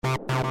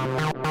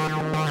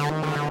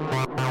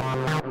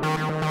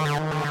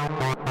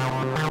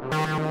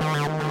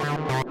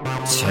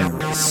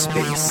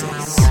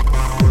TerraSpaces.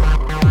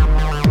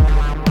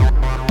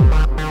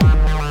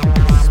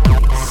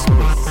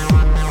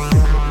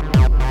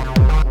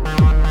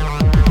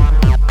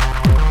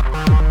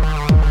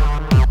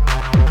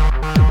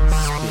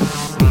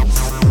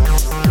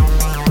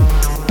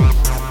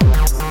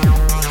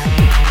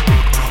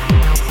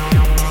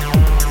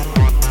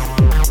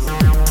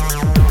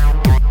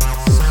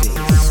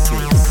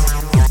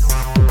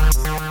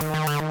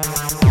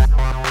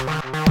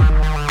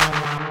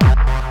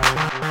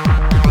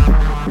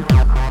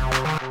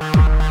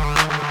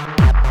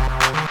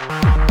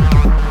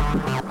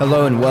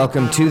 Hello and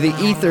welcome to The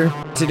Ether.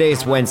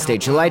 Today's Wednesday,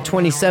 July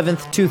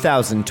 27th,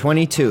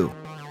 2022.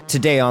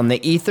 Today on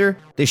The Ether,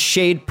 the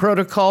Shade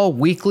Protocol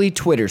weekly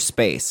Twitter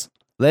space.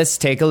 Let's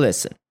take a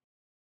listen.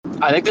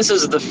 I think this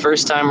is the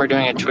first time we're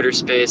doing a Twitter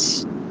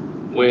space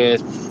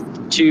with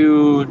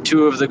two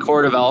of the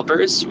core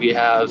developers. We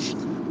have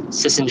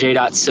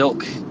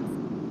SysNJ.Silk,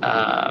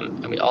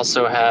 and we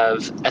also have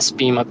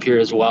SBeam up here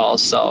as well.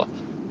 So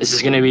this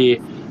is going to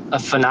be a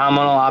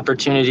phenomenal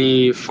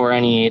opportunity for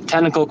any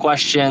technical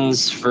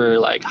questions, for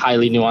like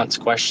highly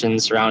nuanced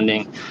questions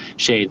surrounding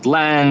Shade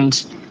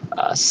Lend,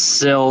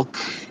 Silk,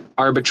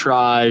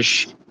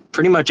 arbitrage,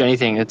 pretty much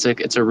anything. It's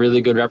a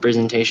really good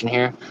representation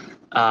here.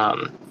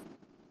 I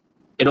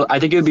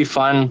think it would be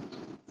fun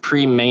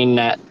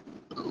pre-mainnet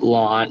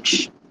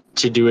launch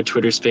to do a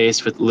Twitter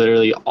space with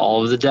literally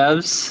all of the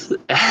devs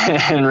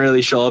and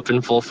really show up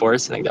in full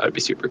force. I think that would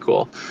be super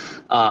cool.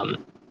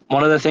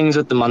 One of the things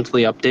with the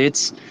monthly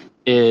updates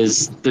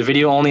is the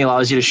video only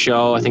allows you to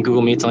show, I think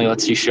Google Meets only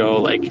lets you show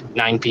like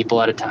 9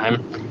 people at a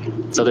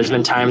time. So there's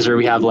been times where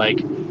we have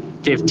like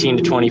 15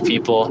 to 20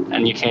 people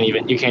and you can't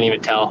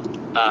even tell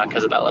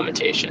because of that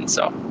limitation.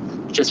 So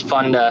just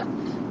fun to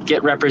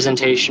get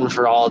representation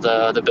for all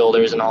the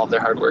builders and all of their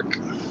hard work.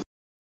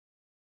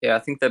 Yeah, I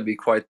think that'd be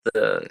quite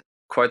the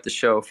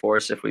show for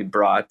us if we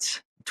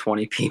brought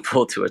 20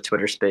 people to a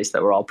Twitter space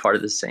that were all part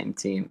of the same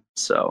team.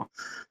 So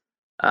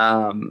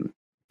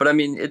but I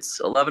mean,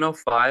 it's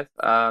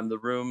 11:05. The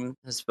room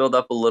has filled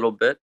up a little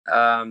bit.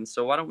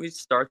 So why don't we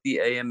start the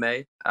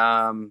AMA?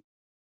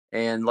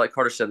 And like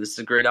Carter said, this is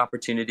a great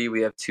opportunity. We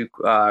have 2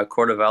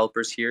 core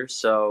developers here.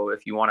 So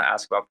if you want to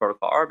ask about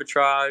protocol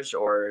arbitrage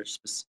or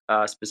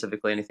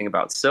specifically anything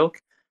about Silk,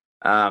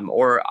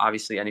 or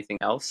obviously anything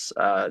else,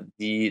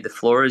 the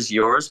floor is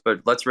yours.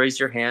 But let's raise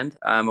your hand,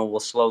 and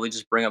we'll slowly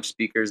just bring up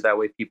speakers. That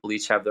way, people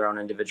each have their own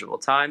individual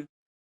time.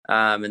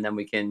 And then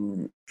we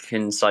can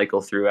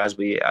cycle through as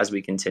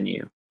we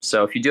continue.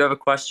 So if you do have a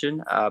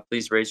question,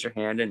 please raise your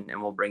hand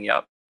and we'll bring you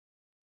up.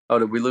 Oh,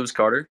 did we lose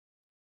Carter?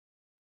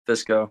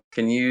 Fisco,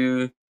 can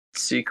you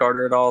see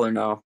Carter at all or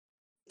no?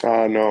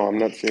 No, I'm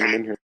not seeing him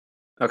in here.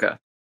 Okay,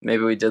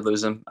 maybe we did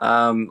lose him.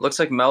 Looks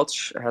like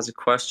Melch has a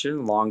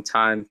question,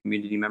 longtime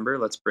community member.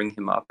 Let's bring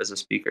him up as a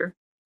speaker.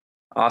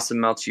 Awesome,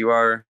 Melch, you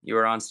are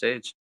on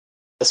stage.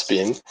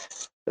 SBeam.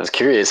 I was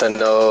curious. I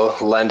know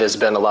Lend has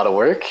been a lot of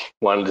work.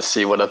 Wanted to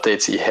see what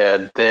updates he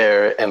had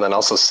there, and then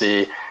also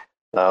see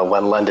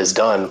when Lend is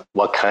done,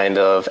 what kind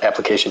of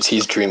applications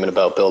he's dreaming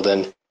about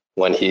building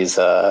when he's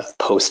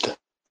post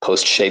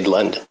Shade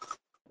Lend.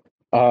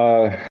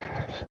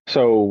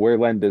 So where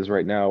Lend is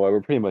right now,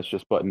 we're pretty much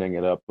just buttoning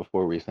it up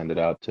before we send it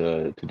out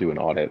to do an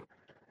audit.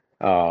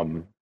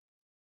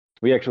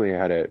 We actually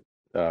had it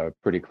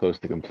pretty close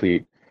to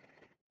complete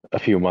a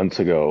few months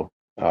ago,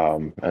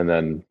 and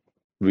then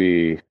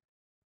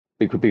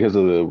because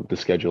of the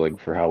scheduling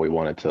for how we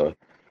wanted to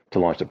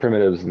launch the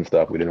primitives and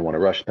stuff, we didn't want to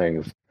rush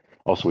things.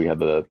 Also, we had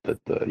the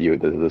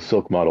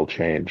Silk model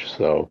change,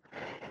 so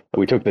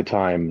we took the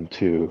time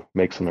to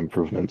make some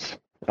improvements.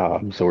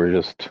 So we're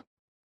just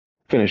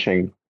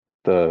finishing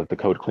the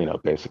code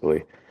cleanup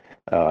basically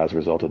as a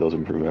result of those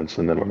improvements,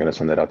 and then we're going to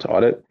send that out to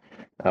audit,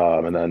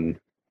 and then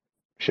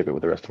ship it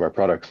with the rest of our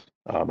products.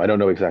 I don't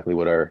know exactly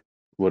what our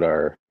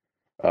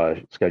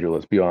schedule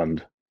is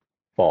beyond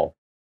fall.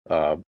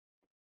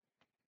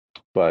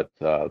 But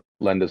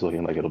Lend is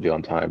looking like it'll be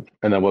on time.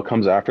 And then what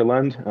comes after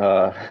Lend?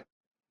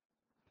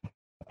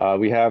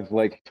 We have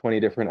like 20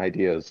 different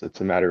ideas.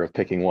 It's a matter of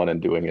picking one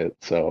and doing it.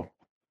 So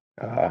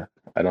I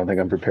don't think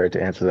I'm prepared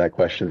to answer that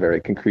question very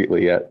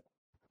concretely yet.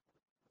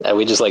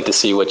 We just like to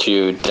see what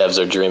you devs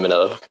are dreaming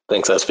of.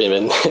 Thanks, SBeam,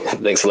 and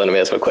thanks for letting me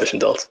ask my question,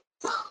 Dalton.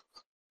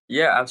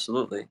 Yeah,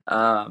 absolutely.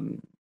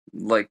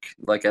 Like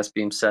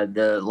SBeam said,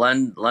 the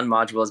Lend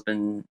module has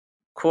been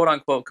quote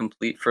unquote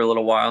complete for a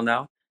little while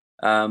now.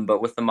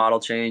 But with the model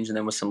change and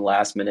then with some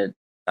last minute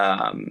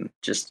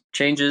just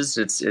changes,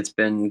 it's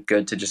been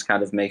good to just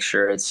kind of make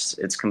sure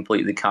it's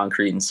completely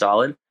concrete and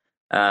solid.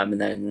 And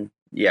then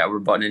we're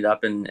buttoning it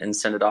up and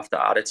send it off to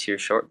audits here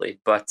shortly.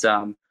 But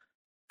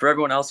for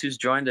everyone else who's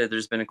joined,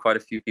 there's been quite a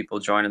few people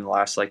join in the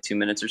last like 2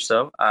 minutes or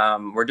so.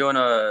 We're doing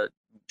a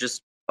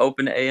just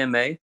open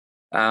AMA.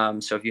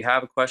 So if you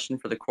have a question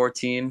for the core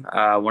team,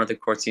 one of the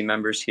core team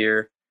members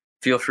here,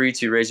 feel free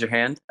to raise your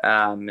hand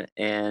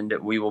and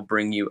we will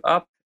bring you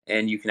up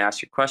and you can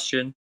ask your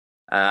question.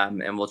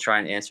 and we'll try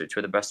and answer it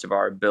to the best of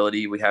our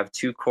ability. We have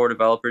two core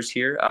developers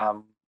here,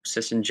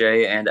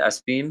 SysNJ and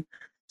SBeam.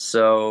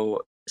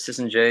 So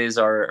SysNJ is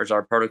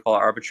our protocol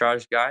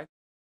arbitrage guy.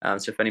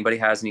 So if anybody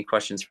has any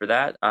questions for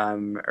that,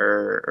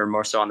 or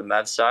more so on the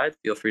MEV side,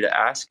 feel free to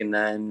ask. And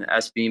then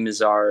SBeam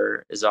is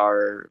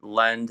our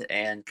Lend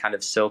and kind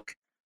of Silk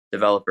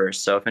developers.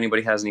 So if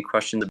anybody has any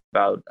questions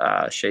about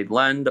Shade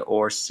Lend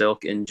or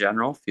Silk in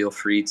general, feel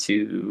free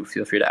to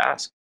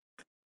ask.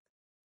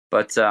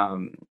 But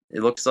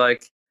it looks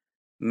like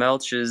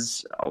Melch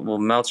is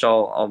Melch.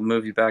 I'll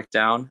move you back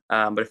down.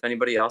 But if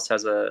anybody else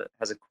has a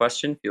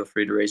question, feel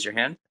free to raise your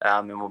hand,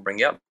 and we'll bring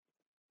you up.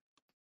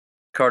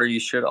 Carter, you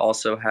should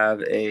also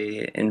have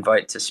a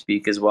invite to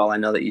speak as well. I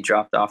know that you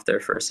dropped off there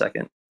for a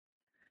second.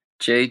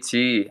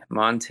 JT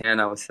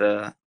Montana with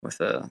a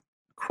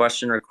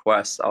question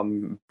request.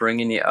 I'm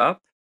bringing you up.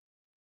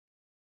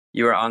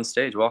 You are on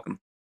stage. Welcome.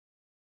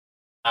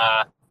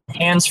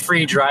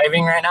 Hands-free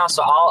driving right now,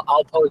 so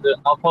I'll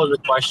pose a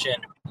question.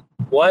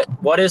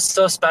 What is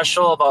so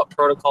special about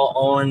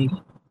protocol-owned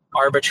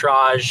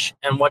arbitrage,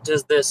 and what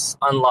does this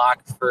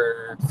unlock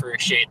for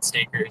Shade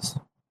stakers?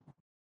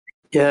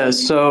 Yeah,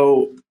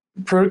 so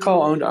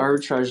protocol-owned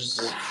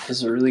arbitrage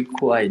is a really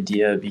cool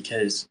idea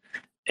because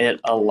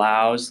it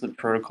allows the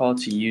protocol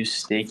to use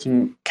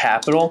staking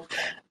capital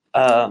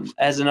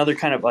as another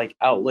kind of like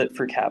outlet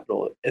for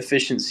capital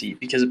efficiency.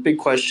 Because a big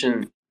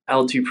question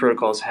L2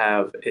 protocols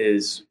have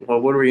is, well,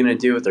 what are we going to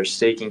do with our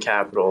staking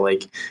capital?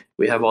 Like,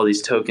 we have all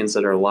these tokens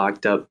that are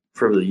locked up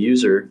for the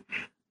user.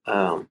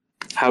 How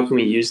can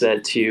we use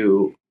that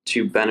to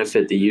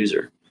benefit the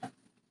user?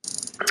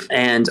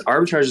 And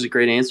arbitrage is a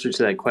great answer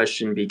to that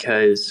question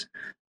because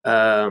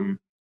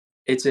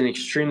it's an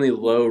extremely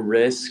low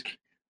risk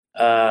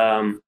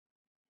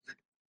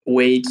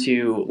way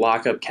to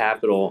lock up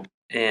capital,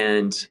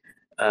 and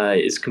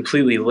is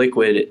completely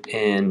liquid,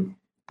 and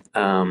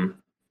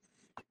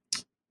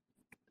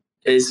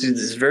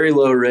it's very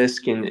low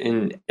risk,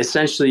 and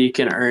essentially you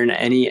can earn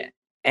any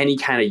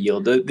kind of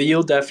yield. The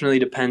yield definitely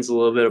depends a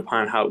little bit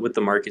upon what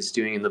the market's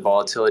doing and the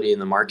volatility in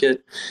the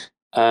market,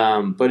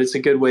 but it's a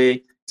good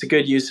way. It's a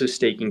good use of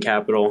staking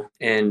capital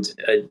and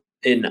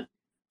an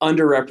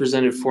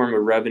underrepresented form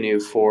of revenue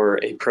for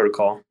a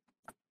protocol.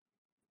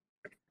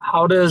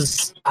 How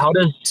does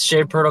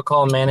Shade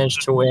Protocol manage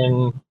to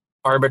win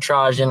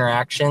arbitrage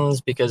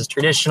interactions? Because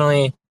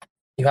traditionally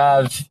you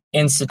have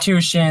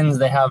institutions,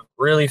 they have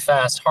really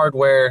fast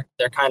hardware.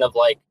 They're kind of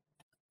like,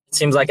 it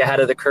seems like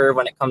ahead of the curve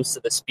when it comes to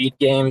the speed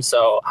game.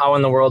 So how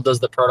in the world does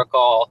the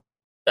protocol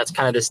that's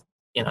kind of this,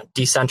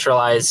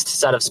 decentralized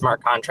set of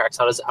smart contracts,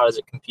 how does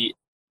it compete?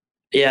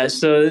 Yeah,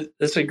 so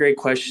that's a great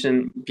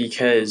question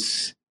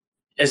because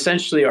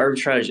essentially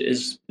arbitrage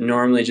is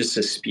normally just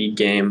a speed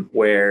game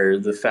where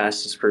the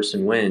fastest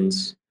person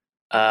wins.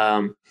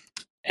 And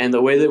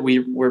the way that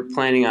we're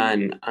planning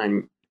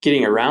on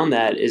getting around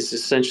that is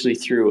essentially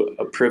through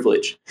a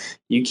privilege.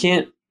 You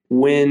can't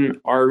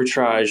win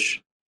arbitrage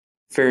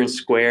fair and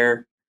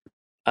square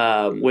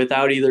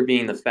without either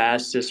being the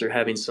fastest or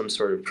having some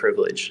sort of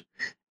privilege.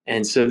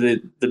 And so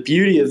the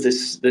beauty of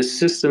this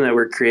system that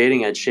we're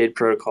creating at Shade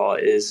Protocol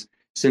is,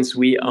 since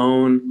we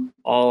own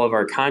all of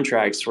our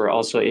contracts, we're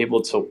also able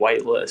to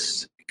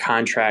whitelist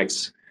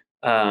contracts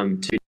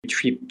to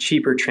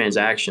cheaper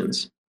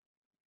transactions.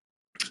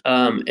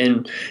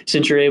 And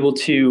since you're able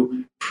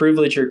to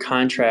privilege your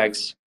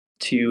contracts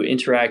to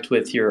interact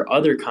with your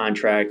other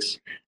contracts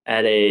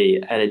at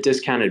a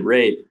discounted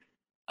rate,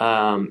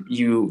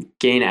 you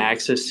gain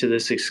access to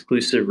this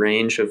exclusive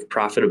range of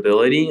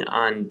profitability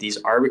on these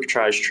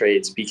arbitrage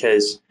trades.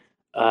 Because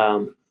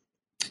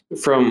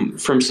from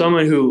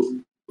someone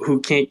who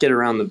can't get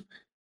around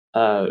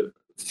the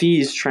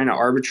fees trying to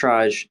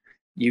arbitrage,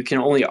 you can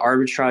only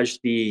arbitrage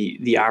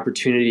the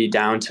opportunity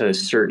down to a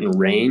certain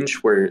range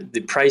where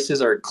the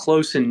prices are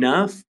close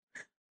enough,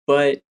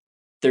 but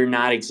they're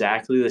not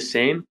exactly the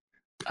same,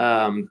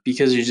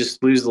 because you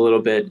just lose a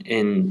little bit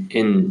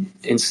in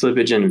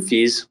slippage and in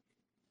fees.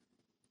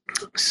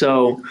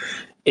 So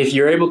if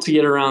you're able to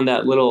get around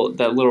that little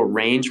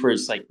range where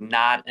it's like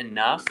not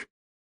enough,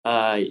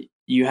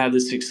 you have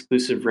this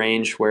exclusive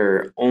range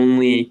where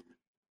only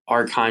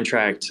our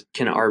contract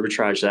can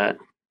arbitrage that.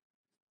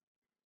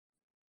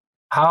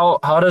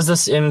 How does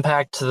this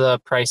impact the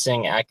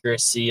pricing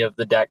accuracy of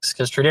the DEX?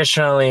 Because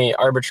traditionally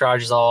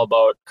arbitrage is all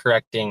about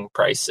correcting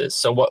prices.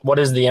 So what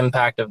is the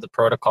impact of the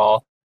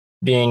protocol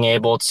being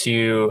able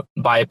to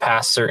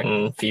bypass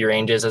certain fee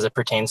ranges as it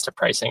pertains to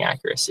pricing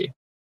accuracy?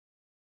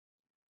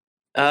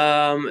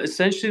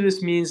 Essentially,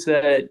 this means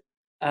that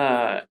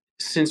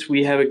since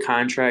we have a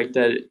contract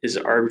that is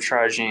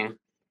arbitraging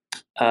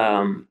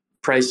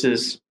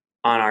prices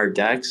on our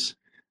DEX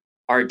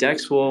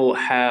will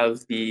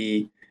have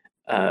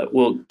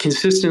will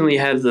consistently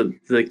have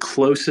the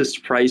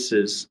closest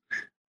prices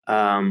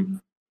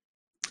in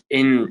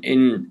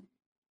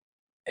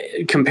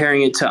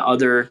comparing it to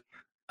other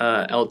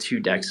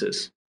L2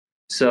 DEXs.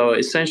 So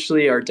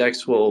essentially, our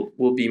DEX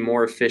will be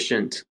more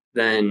efficient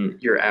than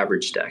your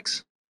average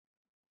DEX.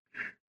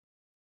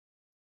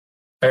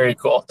 Very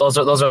cool. Those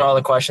are all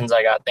the questions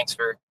I got. Thanks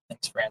for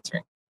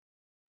answering.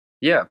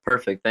 Yeah,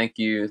 perfect. Thank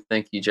you,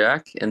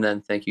 Jack, and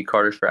then thank you,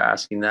 Carter, for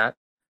asking that.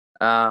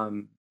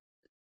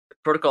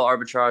 Protocol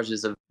arbitrage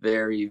is a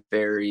very,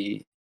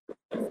 very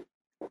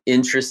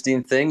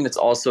interesting thing, and it's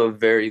also a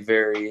very,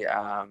 very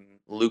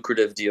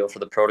lucrative deal for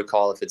the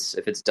protocol if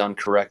it's done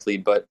correctly.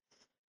 But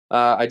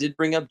I did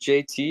bring up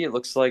JT. It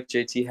looks like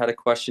JT had a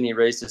question. He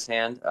raised his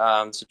hand.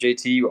 So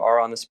JT, you are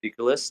on the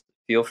speaker list.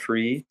 Feel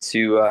free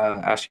to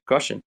ask your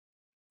question.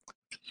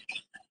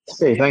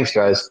 Hey, thanks,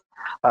 guys.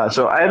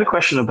 So I had a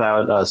question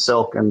about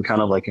Silk and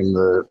kind of like in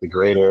the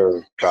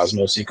greater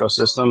Cosmos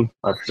ecosystem,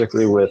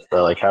 particularly with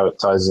like how it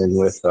ties in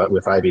with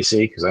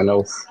IBC, because I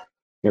know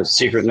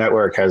Secret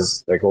Network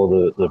has like all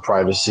the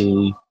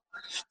privacy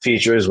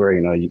features where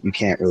you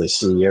can't really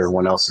see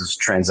everyone else's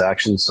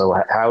transactions. So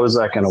how is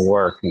that going to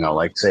work?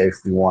 Like say if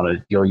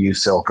you'll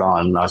use Silk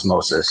on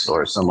Osmosis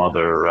or some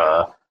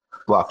other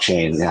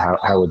blockchain,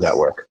 how would that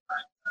work?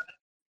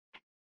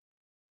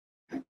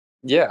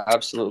 Yeah,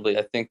 absolutely.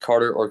 I think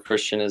Carter or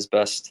Christian is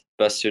best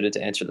suited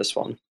to answer this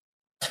one.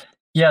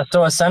 Yeah,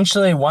 so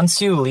essentially once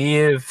you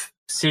leave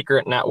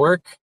Secret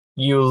Network,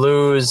 you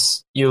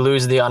lose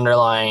the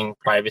underlying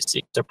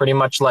privacy. So pretty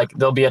much like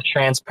there'll be a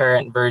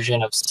transparent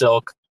version of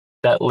Silk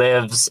that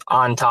lives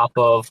on top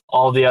of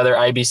all the other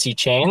IBC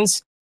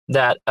chains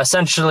that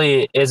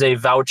essentially is a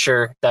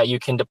voucher that you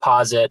can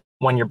deposit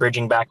when you're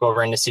bridging back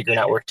over into Secret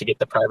Network to get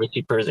the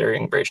privacy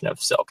preserving version of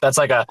Silk. That's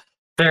like a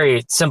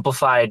very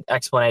simplified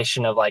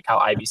explanation of like how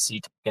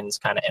IBC tokens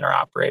kind of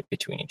interoperate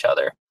between each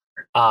other.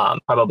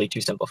 Probably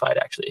too simplified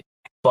actually.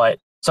 But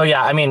so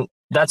yeah, I mean,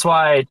 that's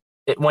why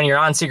when you're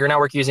on Secret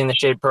Network using the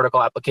Shade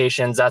Protocol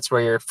applications, that's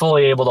where you're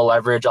fully able to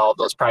leverage all of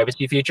those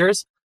privacy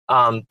features.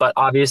 But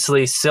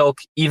obviously Silk,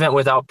 even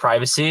without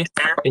privacy,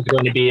 is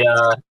going to be a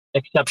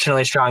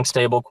exceptionally strong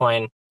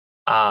stablecoin,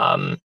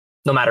 no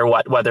matter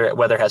what, whether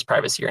it has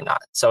privacy or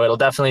not. So it'll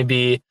definitely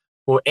be,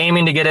 we're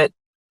aiming to get it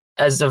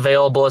as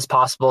available as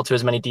possible to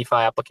as many DeFi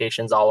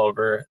applications all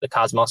over the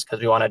Cosmos, because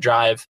we want to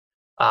drive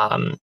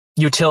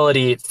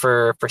utility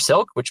for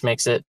Silk, which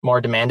makes it more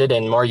demanded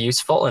and more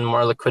useful and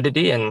more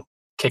liquidity, and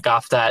kick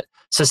off that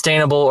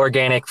sustainable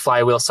organic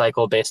flywheel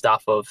cycle based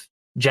off of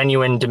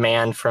genuine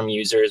demand from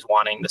users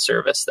wanting the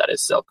service that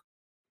is Silk.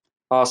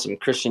 Awesome.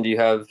 Christian, do you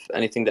have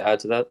anything to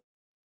add to that?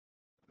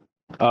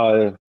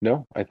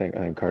 No, I think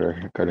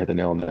Carter hit the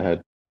nail on the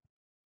head.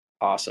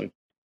 Awesome.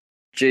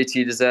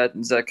 JT, does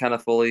that kind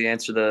of fully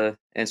answer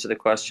the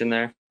question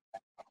there?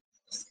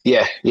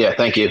 Yeah,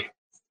 thank you.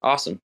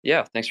 Awesome.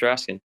 Yeah, thanks for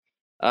asking.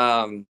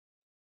 All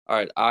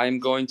right, I'm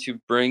going to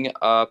bring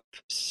up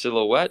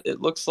Silhouette,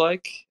 it looks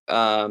like,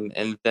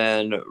 and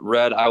then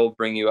Red, I will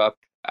bring you up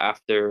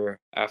after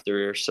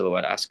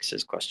Silhouette asks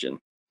his question.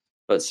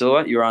 But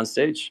Silhouette, you're on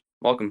stage.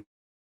 Welcome.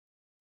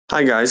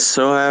 Hi guys,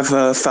 so I have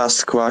a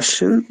fast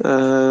question.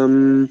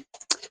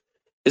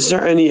 Is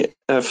there any,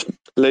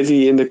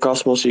 lately in the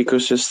Cosmos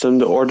ecosystem,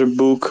 the order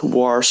book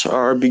wars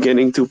are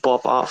beginning to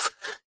pop off.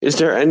 Is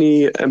there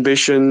any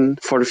ambition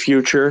for the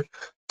future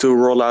to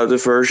roll out a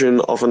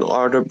version of an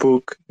order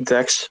book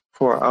DEX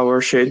for our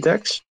Shade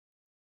DEX?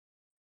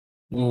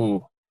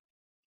 Ooh,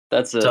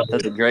 that's a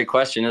great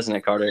question, isn't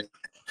it, Carter?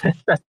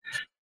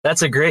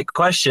 That's a great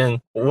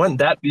question. Wouldn't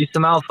that be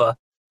some alpha?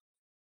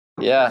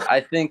 Yeah,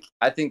 I think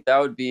that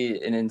would be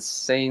an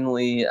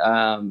insanely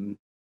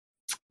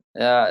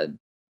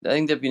I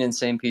think that'd be an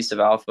insane piece of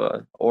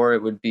alpha, or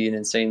it would be an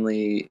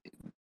insanely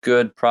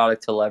good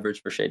product to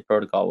leverage for Shade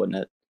Protocol, wouldn't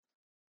it?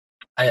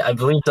 I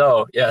believe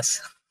so,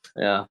 yes.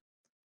 Yeah.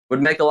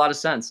 Would make a lot of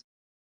sense.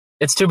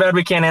 It's too bad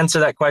we can't answer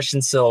that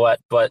question, Silhouette,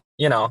 but,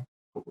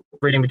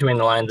 reading between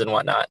the lines and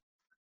whatnot.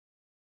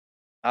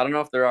 I don't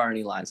know if there are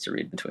any lines to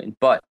read between,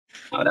 but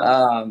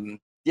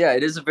yeah,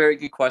 it is a very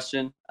good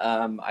question.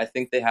 I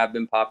think they have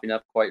been popping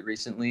up quite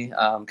recently,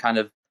 kind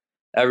of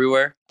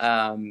everywhere.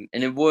 And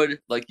it would,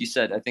 like you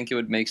said, I think it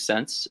would make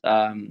sense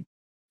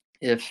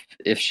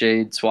if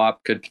Shade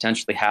Swap could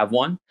potentially have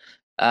one.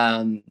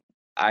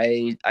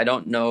 I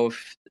don't know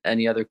if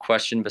any other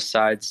question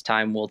besides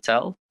time will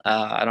tell.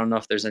 I don't know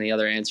if there's any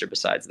other answer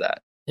besides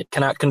that. It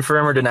cannot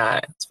confirm or deny.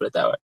 Let's put it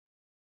that way.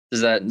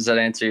 Does that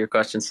answer your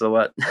question,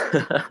 Silhouette?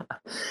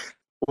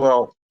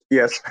 Well,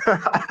 yes.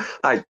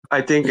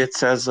 I think it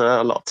says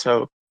a lot,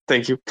 so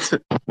thank you.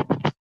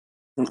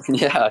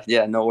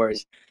 Yeah, no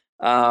worries.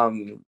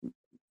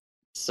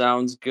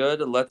 Sounds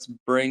good. Let's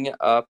bring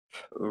up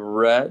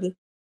Red.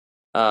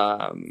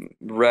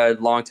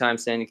 Red, longtime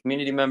standing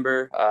community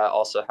member,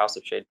 also House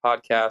of Shade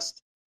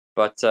podcast.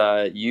 But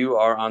you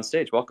are on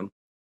stage. Welcome.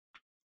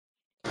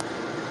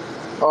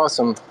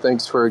 Awesome.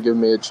 Thanks for giving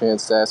me a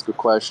chance to ask a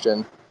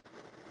question.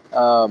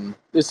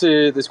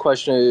 This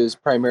question is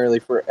primarily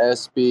for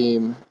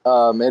S-Beam,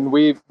 and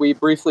we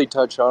briefly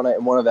touched on it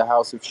in one of the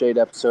House of Shade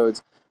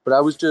episodes. But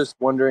I was just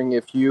wondering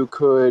if you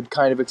could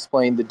kind of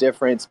explain the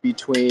difference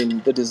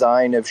between the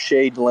design of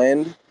Shade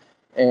Lind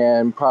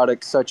and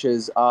products such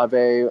as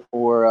Aave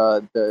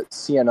or the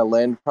Sienna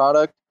Lind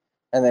product,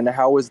 and then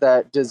how was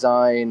that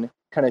design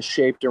kind of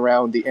shaped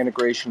around the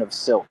integration of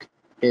Silk?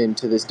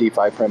 into this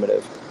DeFi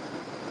primitive?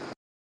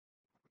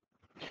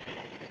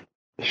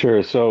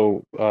 Sure.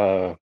 So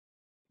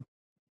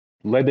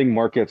lending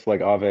markets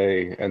like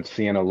Aave and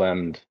Sienna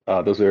Lend,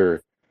 those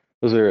are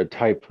a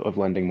type of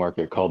lending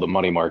market called the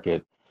money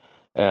market,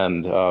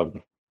 and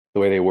the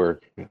way they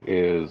work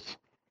is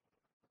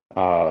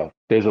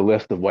there's a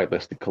list of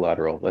whitelisted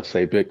collateral. Let's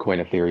say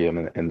Bitcoin,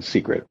 Ethereum, and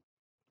Secret.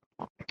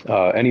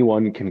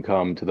 Anyone can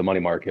come to the money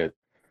market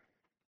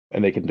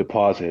and they can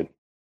deposit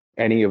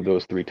any of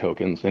those three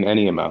tokens in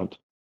any amount,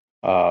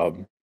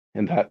 and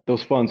that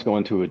those funds go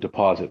into a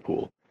deposit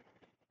pool.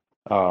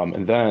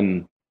 And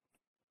then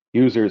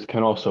users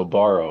can also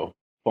borrow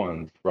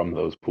funds from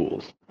those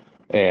pools,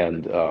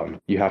 and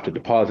you have to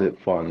deposit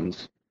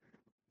funds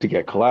to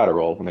get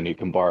collateral, and then you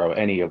can borrow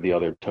any of the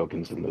other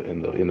tokens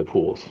in the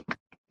pools.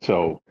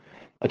 So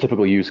a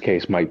typical use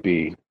case might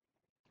be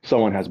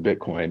someone has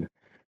Bitcoin,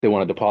 they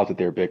want to deposit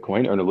their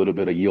Bitcoin, earn a little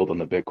bit of yield on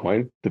the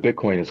Bitcoin. The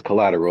Bitcoin is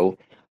collateral,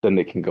 then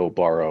they can go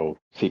borrow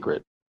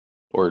Secret,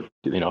 or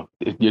there's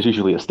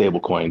usually a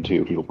stable coin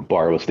too. People can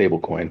borrow a stable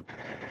coin.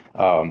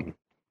 So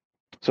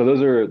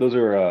those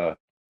are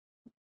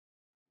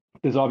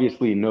there's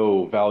obviously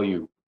no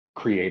value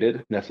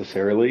created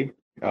necessarily.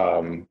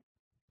 Like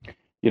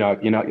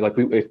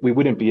we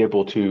wouldn't be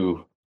able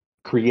to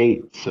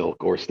create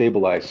Silk or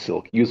stabilize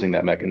Silk using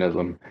that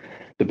mechanism.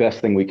 The best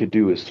thing we could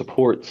do is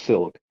support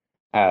Silk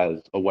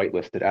as a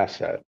whitelisted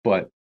asset,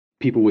 but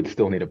people would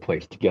still need a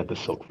place to get the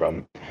Silk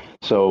from.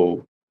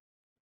 So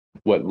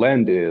what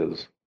Lend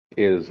is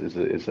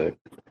a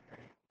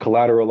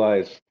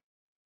collateralized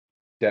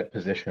debt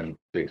position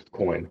based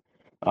coin.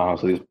 So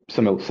these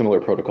similar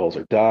protocols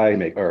are DAI,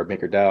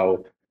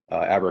 MakerDAO,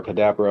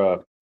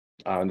 Abracadabra,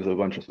 and there's a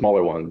bunch of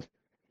smaller ones.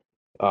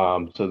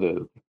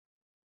 So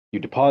you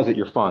deposit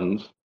your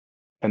funds,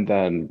 and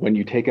then when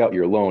you take out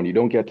your loan, you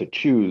don't get to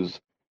choose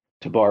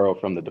to borrow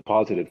from the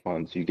deposited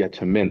funds. You get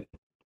to mint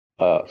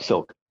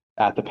Silk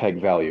at the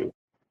peg value.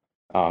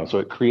 So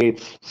it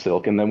creates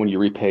Silk, and then when you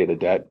repay the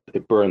debt,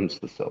 it burns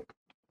the Silk.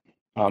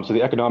 So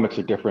the economics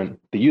are different.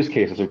 The use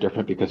cases are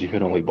different because you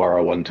can only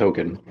borrow one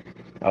token.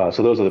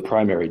 So those are the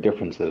primary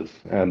differences.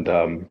 And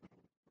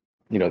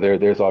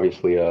there's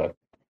obviously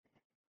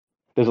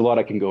there's a lot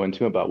I can go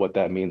into about what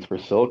that means for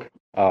Silk.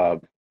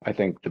 I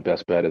think the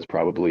best bet is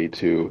probably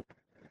to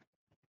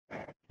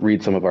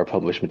read some of our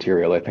published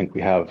material. I think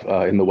we have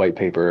in the white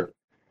paper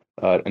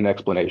an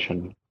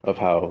explanation of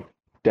how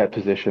debt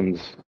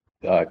positions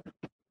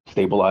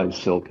stabilize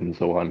Silk and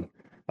so on.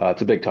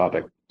 It's a big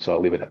topic, so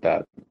I'll leave it at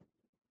that.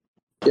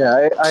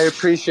 Yeah, I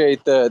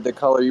appreciate the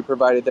color you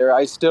provided there.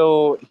 I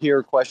still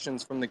hear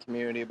questions from the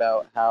community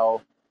about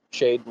how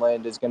Shade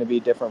Lend is going to be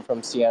different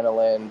from Sienna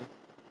Lend.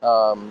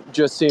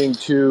 Just seeing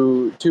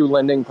two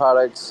lending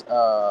products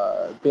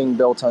being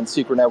built on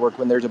Secret Network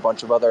when there's a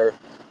bunch of other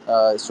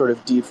sort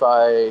of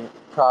DeFi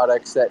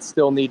products that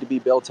still need to be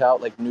built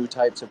out, like new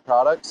types of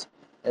products.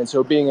 And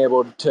so being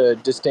able to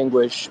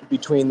distinguish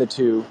between the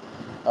two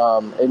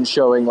and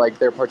showing like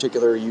their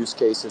particular use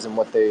cases and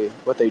what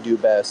they do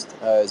best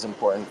is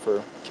important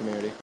for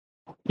community.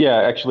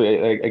 Yeah,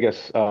 actually, I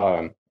guess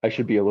I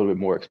should be a little bit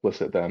more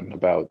explicit then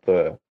about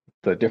the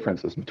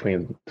differences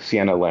between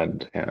Sienna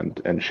Lend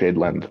and Shade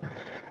Lend.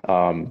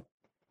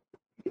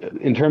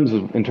 In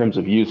terms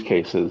of use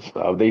cases,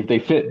 they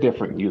fit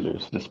different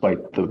users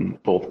despite them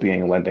both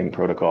being lending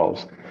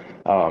protocols.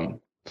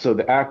 So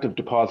the act of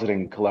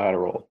depositing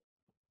collateral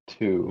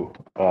to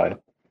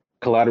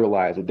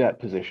collateralize a debt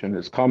position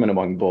is common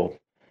among both,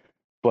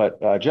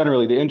 but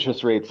generally the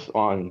interest rates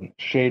on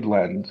Shade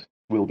Lend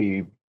will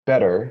be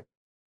better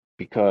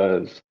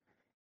because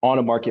on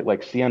a market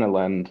like Sienna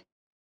Lend,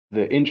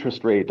 the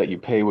interest rate that you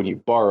pay when you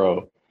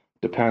borrow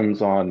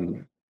depends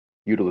on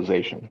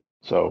utilization.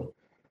 So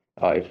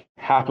if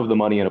half of the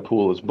money in a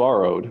pool is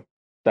borrowed,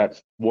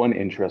 that's one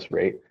interest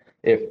rate.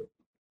 If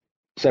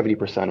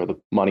 70% of the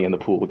money in the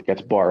pool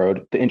gets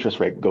borrowed, the interest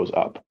rate goes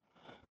up.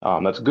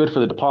 That's good for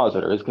the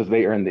depositors because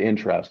they earn the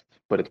interest,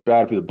 but it's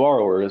bad for the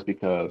borrowers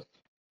because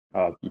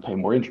you pay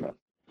more interest.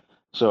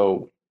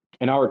 So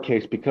in our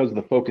case, because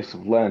the focus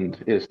of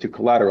Lend is to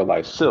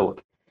collateralize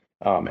Silk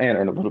and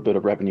earn a little bit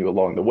of revenue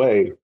along the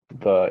way,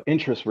 the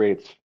interest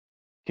rates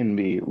can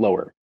be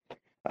lower.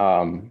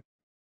 And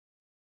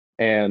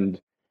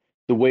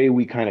the way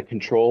we kind of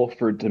control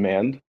for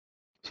demand,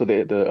 so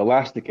the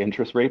elastic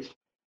interest rates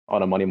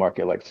on a money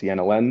market like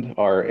Sienna Lend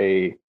are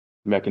a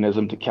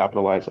mechanism to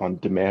capitalize on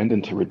demand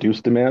and to reduce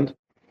demand.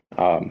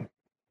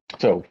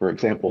 So for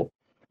example,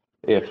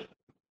 if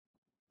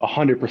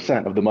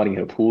 100% of the money in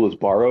a pool is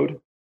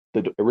borrowed,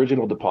 the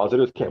original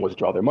depositors can't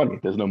withdraw their money.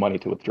 There's no money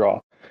to withdraw.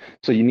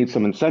 So you need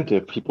some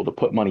incentive for people to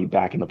put money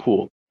back in the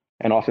pool.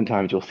 And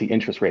oftentimes you'll see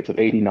interest rates of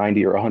 80,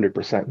 90, or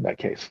 100% in that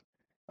case.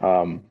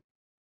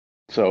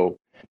 So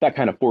that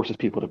kind of forces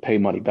people to pay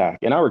money back.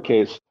 In our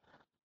case,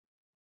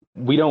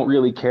 we don't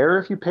really care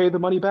if you pay the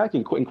money back.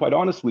 And quite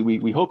honestly,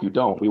 we hope you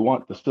don't. We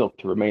want the Silk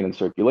to remain in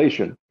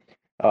circulation.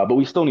 But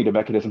we still need a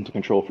mechanism to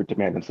control for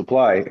demand and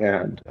supply.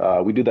 And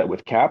we do that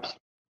with caps.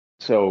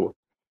 So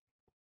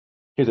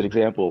here's an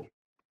example.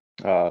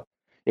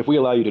 if we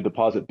allow you to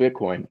deposit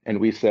Bitcoin and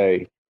we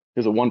say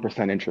there's a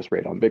 1% interest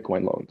rate on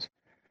Bitcoin loans,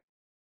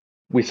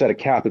 we set a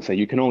cap and say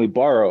you can only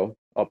borrow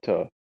up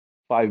to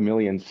 5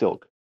 million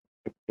silk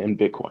in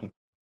Bitcoin.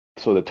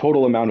 So the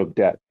total amount of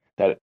debt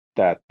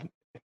that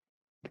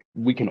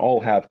we can all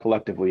have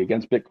collectively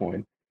against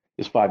Bitcoin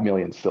is 5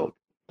 million silk.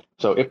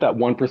 So if that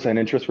 1%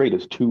 interest rate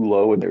is too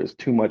low and there's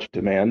too much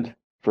demand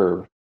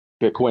for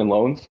Bitcoin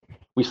loans,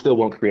 we still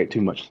won't create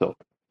too much silk.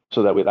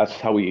 So that's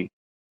how we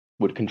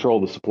would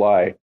control the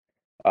supply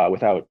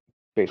without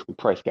basically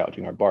price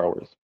gouging our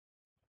borrowers.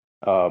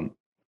 And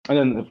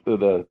then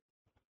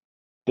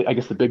I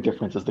guess the big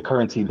difference is the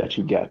currency that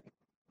you get.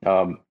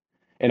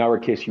 In our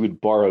case, you would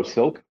borrow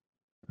silk.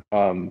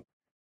 In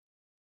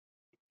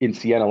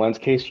Sienna Lend's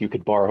case, you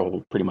could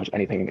borrow pretty much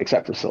anything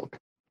except for silk.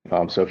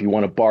 So if you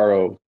want to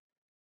borrow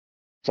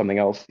something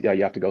else, yeah,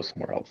 you have to go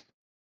somewhere else.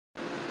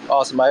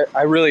 Awesome.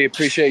 I really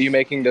appreciate you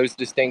making those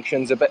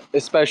distinctions,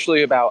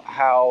 especially about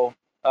how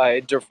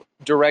it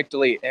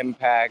directly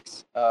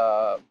impacts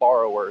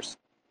borrowers.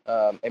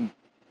 And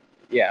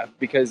yeah,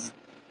 because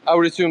I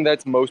would assume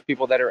that's most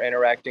people that are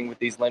interacting with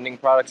these lending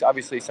products.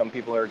 Obviously, some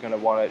people are going to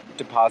want to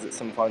deposit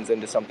some funds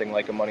into something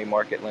like a money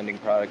market lending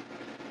product.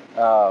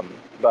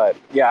 But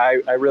yeah,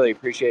 I really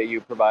appreciate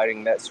you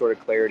providing that sort of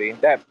clarity.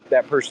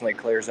 That personally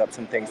clears up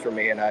some things for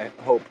me, and I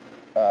hope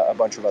a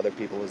bunch of other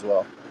people as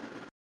well.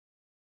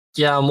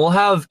 Yeah, and we'll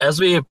have,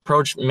 as we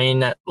approach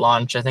mainnet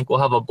launch, I think we'll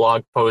have a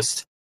blog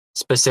post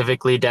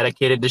specifically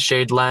dedicated to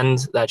Shade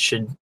Lend that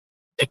should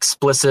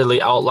explicitly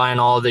outline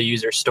all of the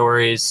user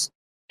stories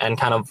and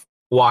kind of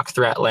walk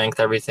through at length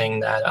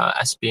everything that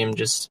SBeam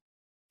just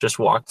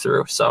walked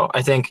through. So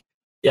I think,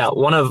 yeah,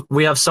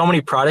 we have so many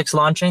products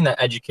launching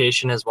that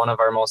education is one of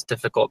our most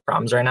difficult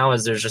problems right now,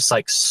 is there's just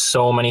like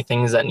so many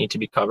things that need to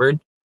be covered.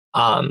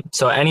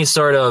 So any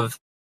sort of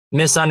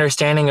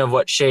misunderstanding of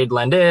what Shade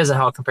Lend is and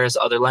how it compares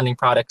to other lending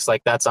products,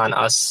 like that's on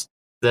us,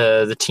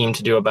 the team,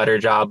 to do a better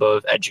job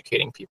of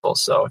educating people.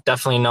 So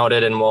definitely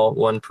noted, and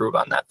we'll improve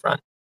on that front.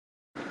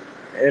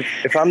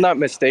 If I'm not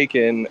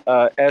mistaken,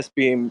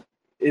 SBeam,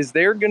 is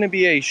there going to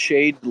be a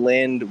Shade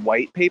Lend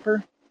white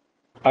paper?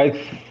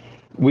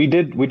 We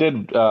did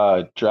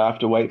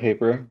draft a white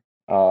paper.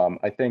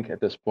 I think at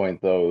this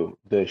point, though,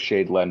 the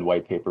Shade Lend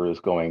white paper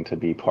is going to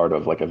be part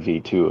of like a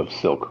V2 of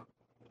Silk,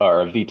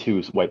 or a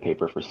V2's white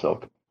paper for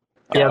Silk.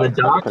 Yeah, the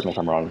docs. Correct me if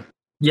I'm wrong.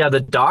 Yeah,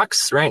 the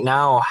docs right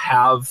now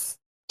have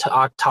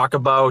talk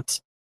about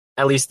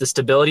at least the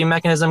stability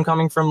mechanism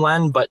coming from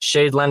Lend, but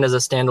Shade Lend is a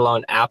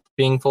standalone app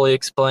being fully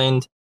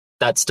explained.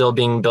 That's still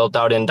being built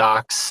out in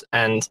docs,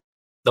 and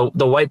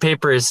the white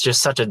paper is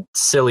just such a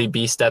silly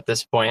beast at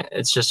this point.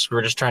 It's just,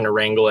 we're just trying to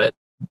wrangle it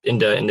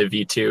into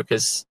V2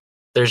 because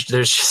there's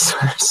just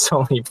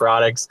so many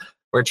products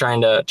we're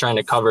trying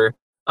to cover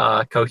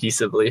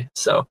cohesively.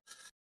 So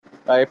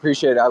I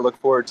appreciate it. I look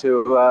forward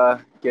to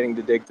getting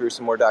to dig through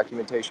some more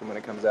documentation when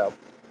it comes out.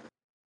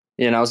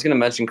 Yeah, and I was going to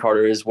mention,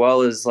 Carter, as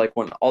well as like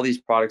when all these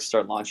products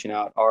start launching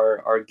out,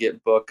 our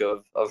Git book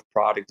of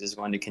product is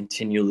going to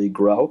continually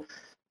grow.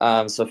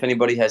 So if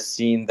anybody has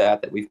seen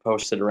that we've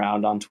posted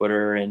around on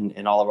Twitter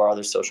and all of our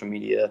other social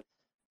media,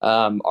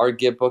 our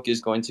Git book is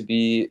going to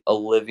be a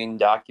living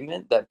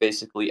document that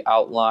basically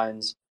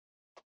outlines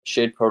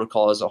Shade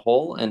Protocol as a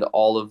whole and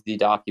all of the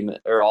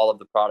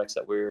products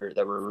that we're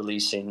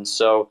releasing.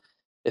 So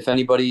if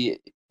anybody,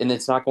 and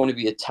it's not going to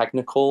be a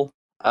technical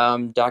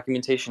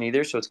documentation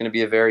either, so it's going to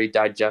be a very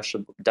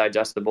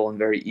digestible and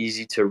very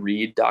easy to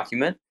read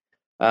document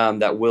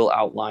that will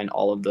outline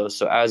all of those.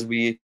 So as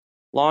we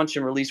launch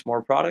and release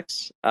more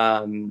products,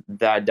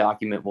 that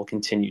document will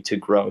continue to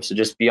grow. So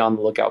just be on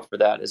the lookout for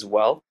that as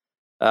well.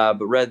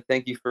 But Red,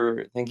 thank you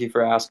for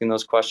asking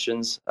those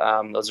questions.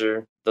 Those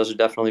are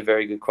definitely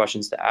very good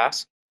questions to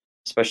ask,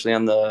 especially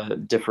on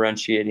the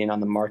differentiating on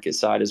the market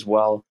side as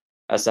well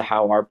as to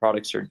how our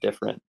products are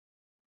different.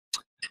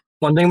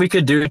 One thing we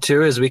could do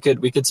too is we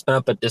could spin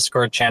up a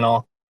Discord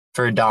channel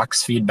for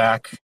docs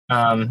feedback,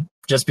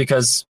 just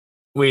because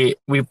we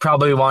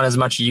probably want as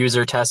much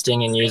user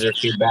testing and user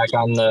feedback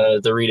on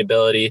the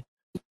readability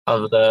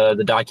of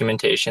the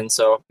documentation.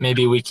 So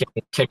maybe we can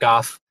kick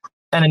off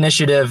an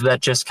initiative that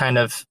just kind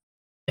of,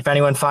 if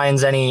anyone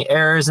finds any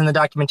errors in the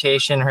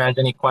documentation or has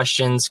any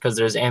questions because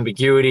there's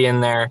ambiguity in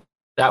there,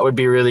 that would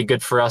be really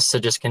good for us to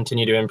just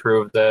continue to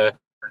improve the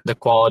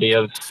quality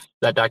of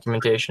that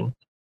documentation.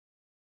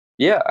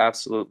 Yeah,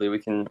 absolutely. We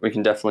can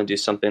definitely do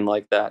something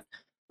like that.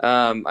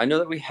 I know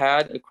that we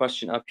had a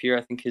question up here.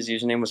 I think his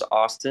username was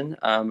Austin.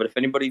 But if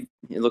anybody,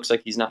 it looks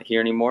like he's not here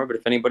anymore. But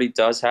if anybody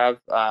does have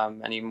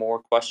any more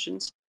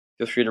questions,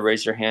 feel free to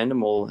raise your hand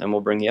and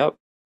we'll bring you up.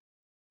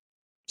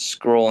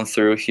 Scrolling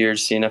through here,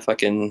 seeing if I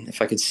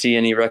could see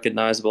any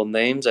recognizable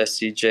names. I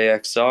see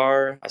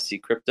JXR. I see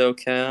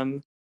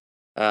CryptoChem.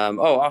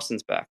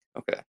 Austin's back.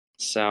 Okay,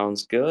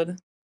 sounds good.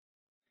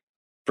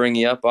 Bring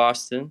you up,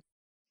 Austin.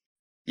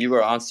 You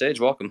are on stage.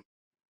 Welcome.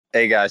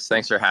 Hey guys,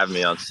 thanks for having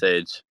me on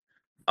stage.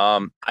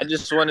 I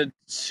just wanted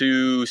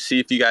to see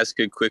if you guys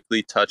could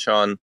quickly touch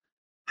on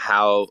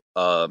how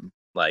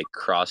like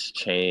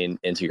cross-chain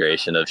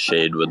integration of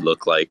Shade would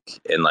look like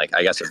in like,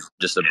 I guess,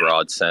 just a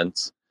broad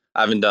sense.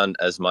 I haven't done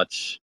as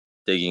much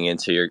digging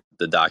into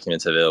the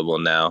documents available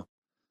now,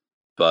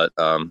 but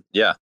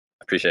yeah,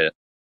 I appreciate it.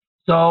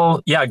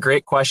 So yeah,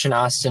 great question,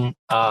 Austin.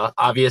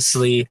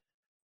 Obviously,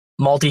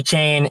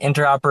 multi-chain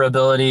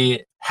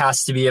interoperability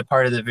has to be a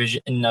part of the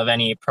vision of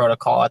any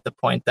protocol at the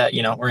point that,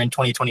 you know, we're in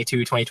 2022,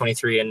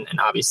 2023, and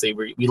obviously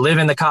we live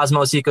in the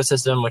Cosmos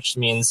ecosystem, which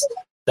means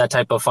that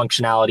type of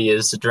functionality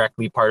is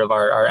directly part of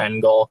our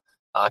end goal,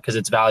 because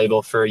it's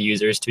valuable for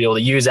users to be able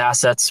to use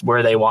assets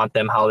where they want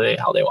them, how they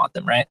want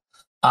them, right?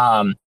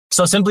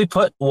 So simply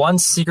put,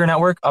 once Secret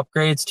Network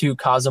upgrades to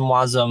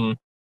CosmWasm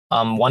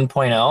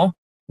 1.0,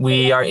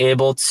 we are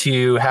able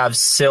to have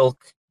Silk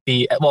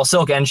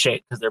Silk and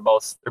Shade, because they're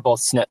both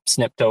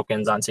SNP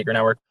tokens on Secret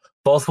Network.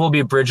 Both will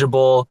be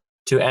bridgeable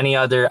to any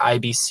other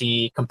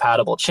IBC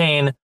compatible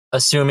chain,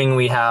 assuming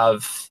we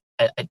have,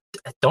 I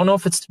don't know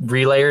if it's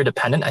relayer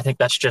dependent. I think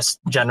that's just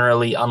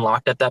generally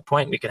unlocked at that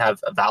point. We could have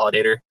a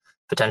validator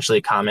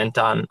potentially comment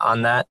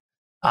on that.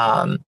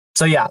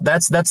 So yeah,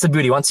 that's the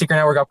beauty. Once Secret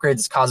Network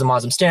upgrades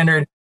CosmWasm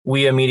standard,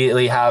 we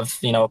immediately have,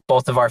 you know,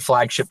 both of our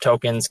flagship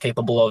tokens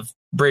capable of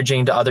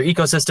bridging to other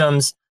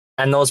ecosystems,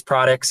 and those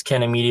products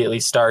can immediately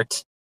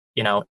start,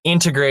 you know,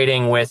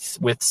 integrating with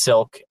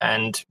Silk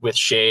and with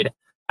Shade.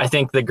 I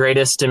think the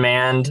greatest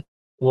demand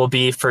will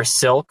be for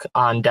Silk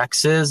on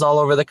dexes all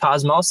over the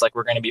Cosmos. Like,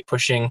 we're going to be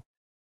pushing,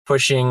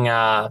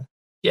 trying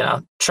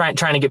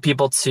to get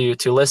people to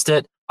list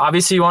it.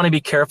 Obviously, you want to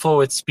be careful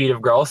with speed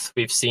of growth.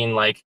 We've seen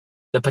like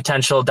the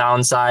potential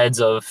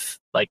downsides of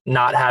like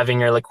not having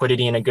your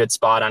liquidity in a good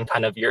spot on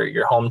kind of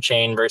your home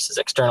chain versus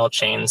external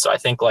chain. So I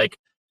think like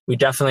we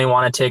definitely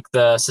want to take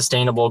the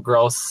sustainable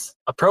growth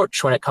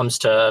approach when it comes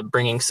to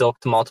bringing Silk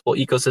to multiple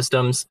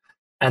ecosystems.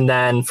 And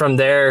then from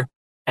there,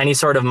 any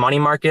sort of money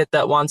market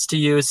that wants to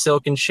use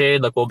Silk and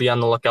Shade, like, we'll be on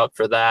the lookout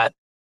for that.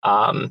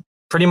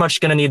 Pretty much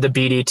going to need the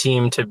BD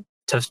team to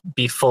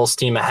be full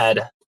steam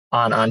ahead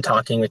on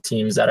talking with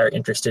teams that are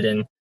interested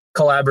in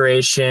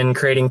collaboration,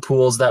 creating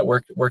pools that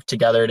work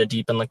together to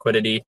deepen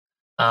liquidity.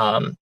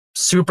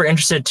 Super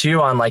interested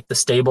too on like the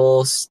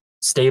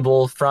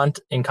stable front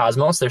in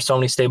Cosmos. There's so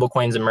many stable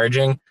coins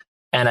emerging,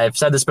 and I've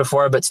said this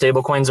before, but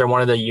stable coins are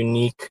one of the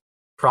unique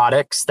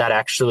products that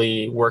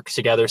actually work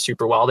together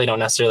super well. They don't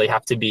necessarily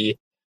have to be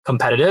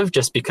competitive,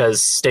 just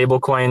because stable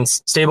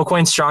coins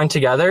strong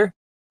together,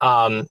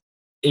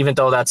 even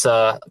though that's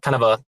a kind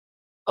of a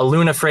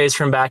Luna phrase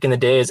from back in the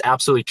day, is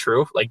absolutely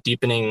true. Like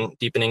deepening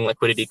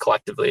liquidity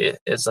collectively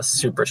is a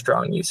super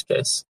strong use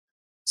case.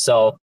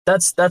 So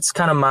that's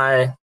kind of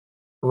my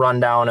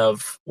rundown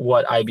of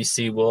what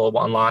IBC will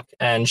unlock.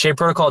 And Shade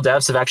Protocol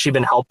devs have actually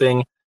been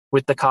helping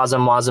with the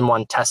CosmWasm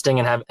 1 testing,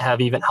 and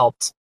have even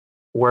helped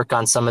work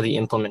on some of the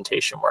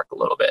implementation work a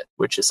little bit,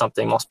 which is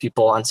something most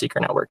people on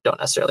Secret Network don't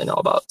necessarily know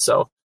about.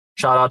 So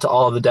shout out to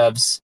all of the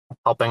devs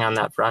helping on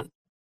that front.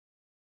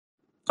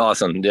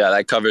 Awesome. Yeah,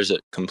 that covers it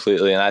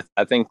completely. And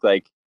I think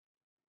like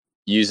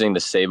using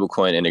the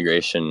stablecoin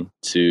integration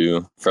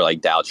for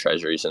like DAO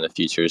treasuries in the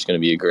future is going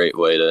to be a great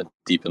way to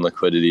deepen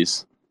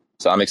liquidities.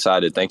 So I'm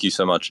excited. Thank you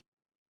so much.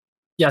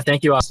 Yeah,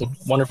 thank you, Austin.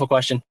 Wonderful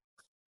question.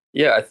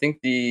 Yeah, I think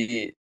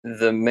the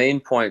main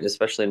point,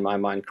 especially in my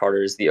mind,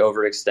 Carter, is the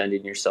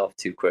overextending yourself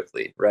too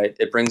quickly, right?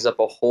 It brings up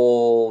a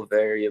whole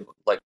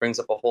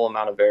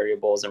amount of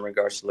variables in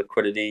regards to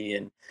liquidity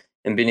and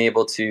being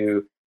able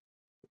to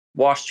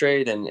wash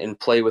trade and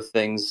play with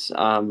things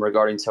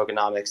regarding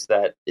tokenomics,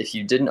 that if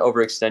you didn't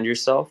overextend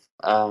yourself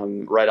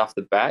right off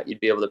the bat, you'd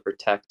be able to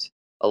protect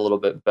a little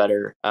bit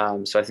better.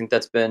 So I think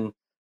that's been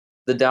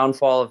the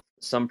downfall of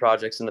some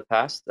projects in the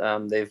past.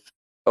 They've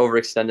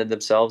overextended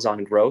themselves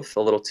on growth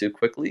a little too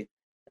quickly,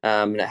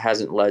 and it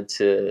hasn't led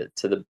to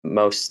the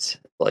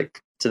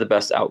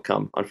best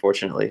outcome,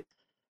 unfortunately.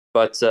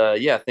 But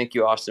yeah, thank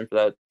you, Austin,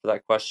 for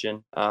that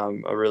question.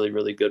 A really,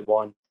 really good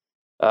one.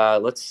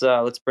 Let's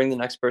bring the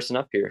next person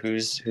up here.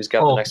 Who's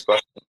got the next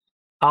question?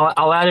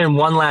 I'll add in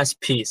one last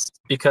piece,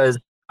 because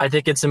I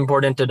think it's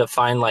important to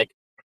define like,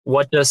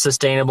 what does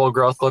sustainable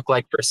growth look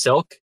like for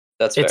Silk?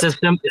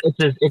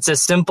 It's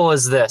as simple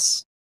as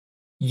this.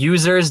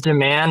 Users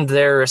demand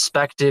their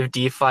respective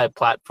DeFi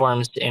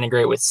platforms to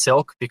integrate with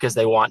Silk because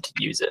they want to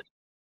use it,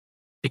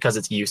 because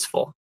it's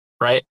useful,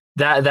 right?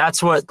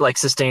 That's what like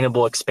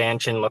sustainable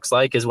expansion looks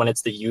like, is when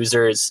it's the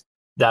users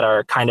that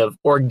are kind of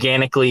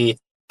organically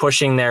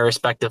pushing their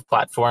respective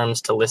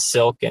platforms to list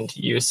Silk and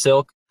to use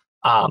Silk.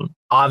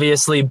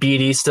 Obviously,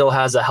 BD still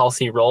has a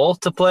healthy role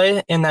to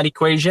play in that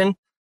equation,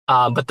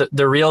 but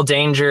the real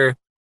danger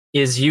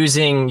is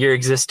using your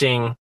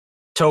existing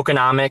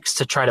tokenomics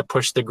to try to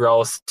push the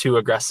growth too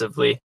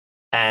aggressively,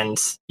 and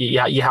you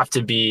have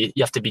to be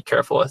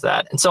careful with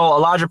that. And so a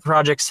lot of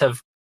projects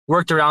have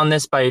worked around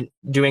this by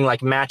doing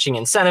like matching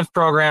incentive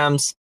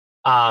programs.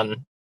 You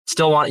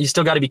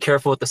still got to be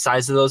careful with the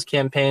size of those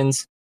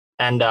campaigns,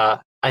 and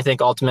I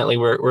think ultimately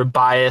we're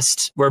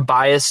biased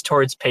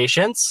towards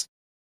patience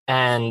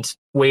and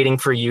waiting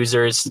for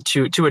users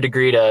to a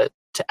degree to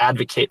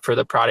advocate for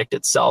the product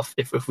itself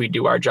if we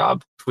do our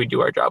job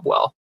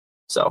well.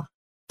 So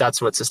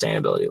that's what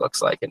sustainability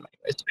looks like in many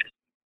ways.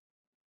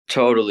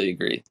 Totally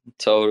agree.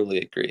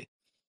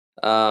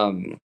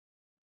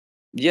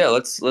 Yeah,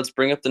 let's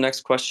bring up the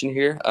next question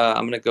here.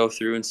 I'm gonna go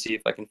through and see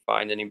if I can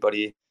find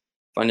anybody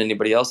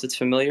else that's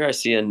familiar. I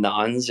see a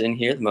Nons in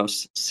here, the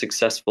most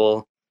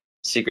successful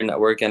Secret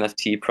Network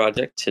NFT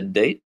project to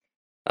date.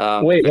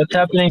 Wait, what's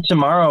happening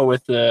tomorrow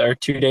or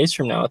 2 days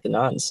from now with the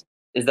Nons?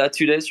 Is that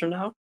 2 days from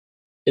now?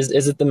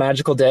 Is it the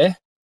magical day?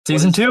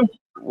 Season 2?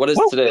 What is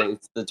today?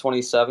 It's the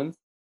 27th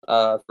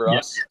for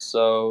us.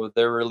 So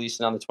they're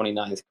releasing on the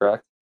 29th,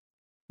 correct?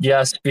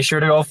 Yes, be sure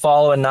to go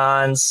follow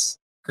Anons.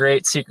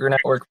 Great Secret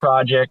Network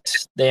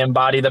project. They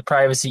embody the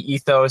privacy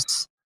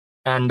ethos.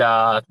 And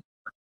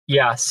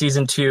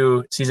season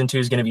two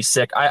is gonna be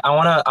sick.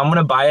 I'm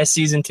gonna buy a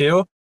season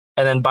 2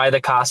 and then buy the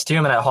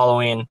costume, and at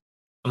Halloween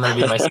I'm gonna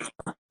be my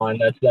one.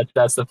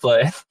 That's the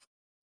play.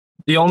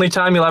 The only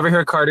time you'll ever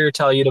hear Carter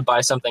tell you to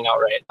buy something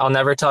outright. I'll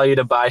never tell you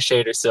to buy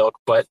Shade or Silk,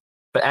 but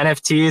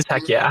NFTs,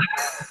 heck yeah.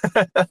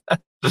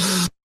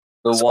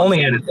 One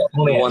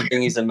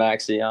thing he's a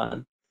maxi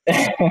on.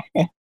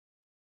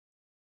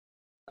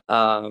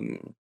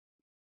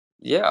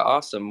 Yeah,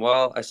 awesome.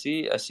 Well, I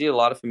see a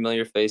lot of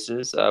familiar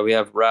faces. We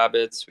have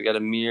Rabbits, we got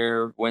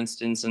Amir,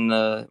 Winston's in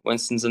the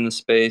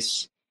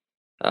space.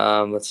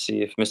 Let's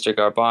see if Mr.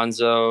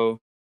 Garbanzo,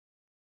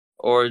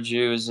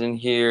 Orju is in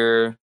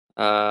here.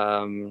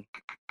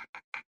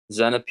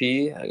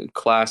 Zenapi, a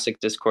classic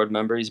Discord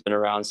member. He's been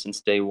around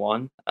since day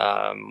one.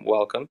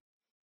 Welcome.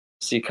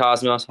 See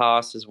Cosmos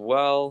Haas as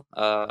well.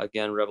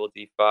 Again, Rebel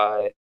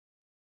DeFi.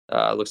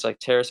 Looks like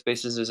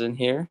TerraSpaces is in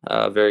here.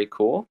 Very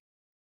cool.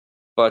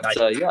 But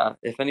yeah,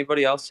 if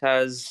anybody else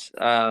has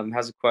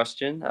a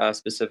question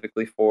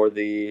specifically for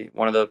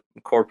one of the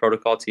core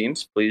protocol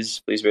teams,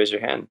 please raise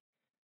your hand.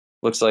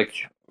 Looks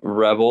like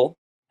Rebel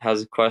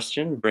has a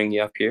question. Bring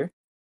you up here.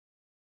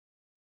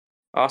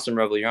 Awesome,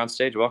 Rebel. You're on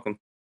stage. Welcome.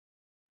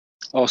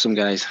 Awesome,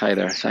 guys. Hi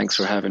there. Thanks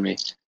for having me.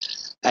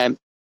 I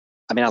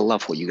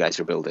love what you guys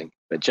are building,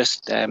 but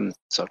just sort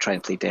of trying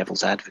to play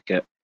devil's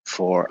advocate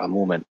for a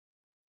moment.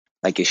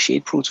 Like, is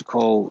Shade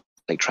Protocol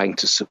trying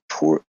to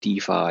support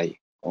DeFi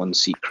on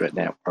Secret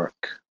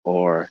Network,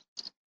 or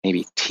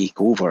maybe take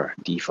over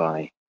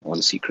DeFi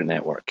on Secret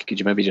Network? Could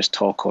you maybe just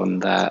talk on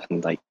that,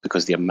 and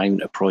because the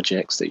amount of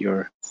projects that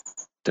you're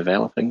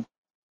developing?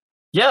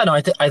 Yeah, no,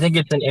 I think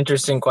it's an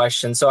interesting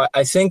question. So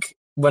I think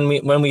when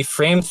we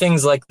frame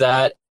things like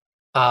that,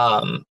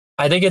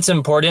 I think it's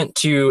important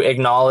to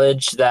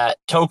acknowledge that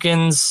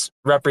tokens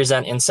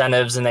represent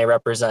incentives and they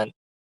represent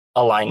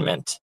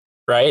alignment,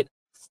 right?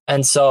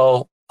 And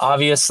so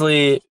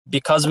obviously,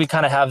 because we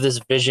kind of have this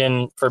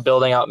vision for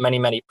building out many,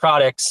 many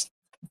products,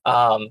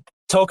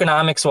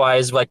 tokenomics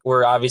wise,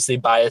 we're obviously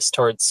biased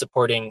towards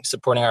supporting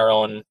our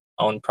own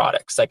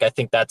products. I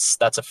think that's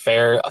a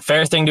fair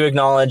thing to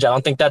acknowledge. I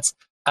don't think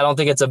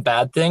it's a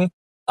bad thing.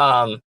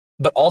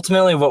 But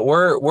ultimately what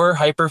we're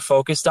hyper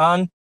focused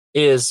on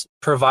is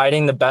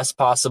providing the best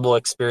possible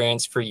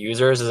experience for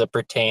users as it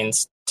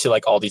pertains to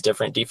all these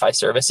different DeFi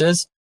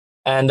services.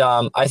 And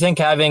I think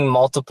having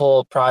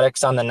multiple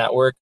products on the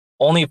network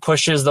only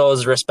pushes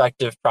those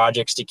respective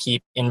projects to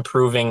keep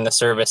improving the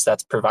service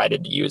that's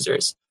provided to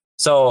users.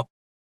 So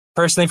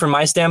personally, from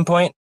my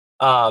standpoint,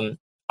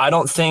 I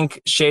don't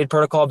think Shade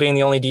Protocol being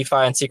the only DeFi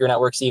on Secret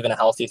Network is even a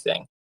healthy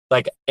thing,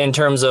 in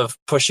terms of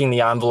pushing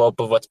the envelope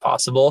of what's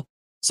possible.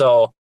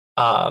 So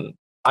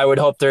I would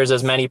hope there's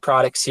as many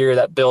products here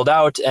that build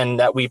out and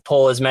that we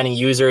pull as many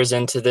users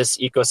into this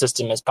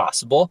ecosystem as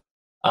possible.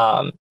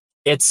 I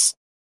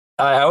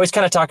always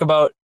kind of talk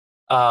about,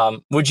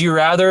 would you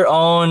rather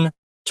own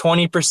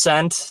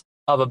 20%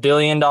 of $1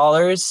 billion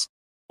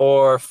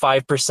or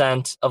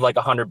 5% of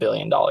 $100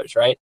 billion,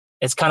 right?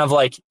 It's kind of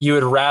you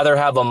would rather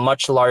have a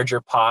much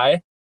larger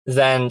pie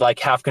than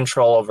have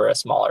control over a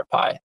smaller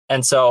pie.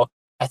 And so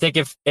I think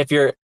if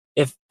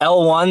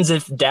L1s,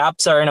 if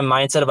dApps are in a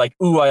mindset of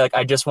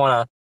I just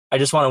want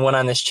to win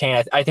on this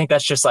chain, I think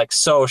that's just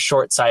so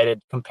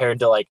short-sighted compared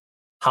to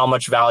how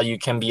much value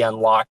can be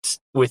unlocked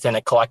within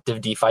a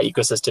collective DeFi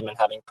ecosystem and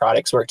having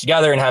products work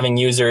together and having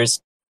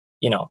users,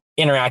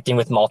 interacting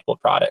with multiple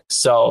products.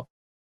 So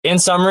in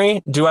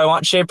summary, do I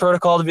want Shade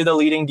Protocol to be the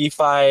leading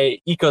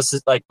DeFi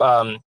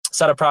ecosystem,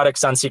 set of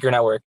products on Secret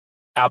Network?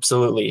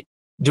 Absolutely.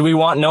 Do we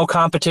want no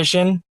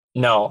competition?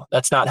 No,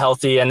 that's not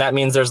healthy. And that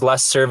means there's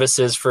less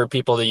services for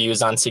people to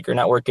use on Secret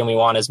Network. And we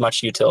want as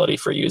much utility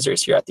for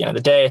users here at the end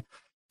of the day,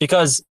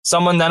 because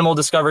someone then will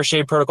discover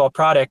Shade Protocol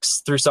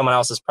products through someone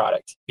else's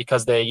product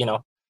because they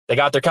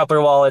got their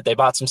Kepler wallet, they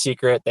bought some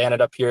Secret, they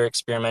ended up here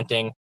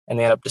experimenting, and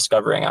they end up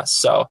discovering us.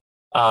 So,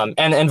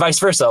 and vice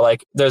versa,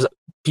 there's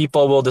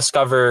people will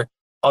discover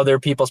other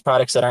people's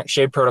products that aren't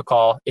Shade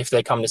Protocol if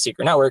they come to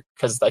Secret Network,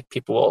 because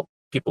people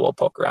will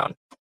poke around.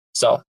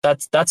 So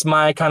that's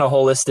my kind of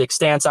holistic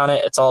stance on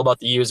it. It's all about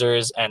the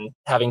users and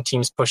having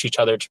teams push each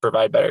other to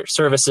provide better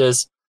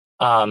services.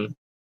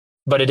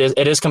 But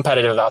it is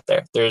competitive out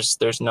there.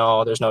 There's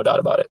no doubt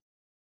about it.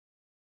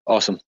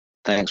 Awesome.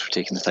 Thanks for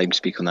taking the time to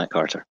speak on that,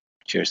 Carter.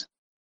 Cheers.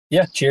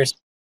 Yeah, cheers.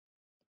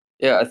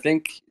 Yeah, I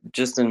think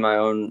just in my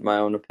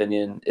own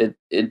opinion,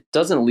 it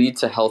doesn't lead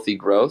to healthy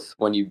growth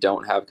when you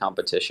don't have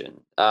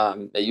competition.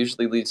 It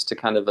usually leads to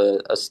kind of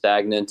a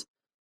stagnant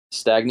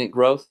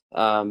growth,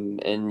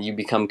 and you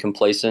become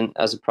complacent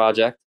as a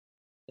project.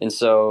 And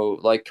so,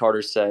 like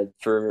Carter said,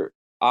 for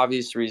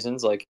obvious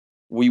reasons, like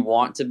we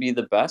want to be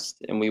the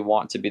best and we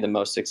want to be the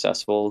most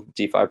successful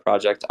DeFi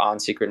project on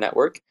Secret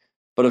Network.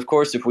 But of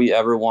course, if we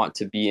ever want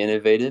to be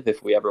innovative,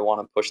 if we ever want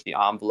to push the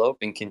envelope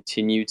and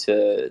continue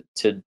to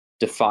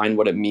define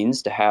what it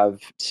means to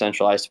have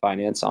centralized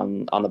finance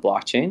on the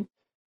blockchain,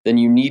 then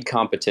you need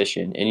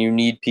competition and you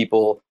need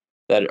people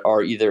that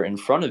are either in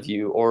front of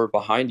you or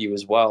behind you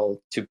as well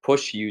to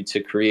push you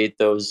to create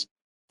those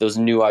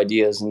new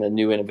ideas and the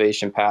new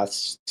innovation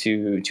paths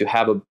to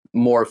have a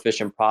more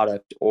efficient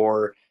product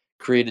or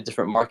create a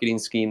different marketing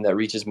scheme that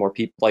reaches more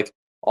people. Like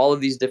all of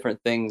these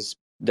different things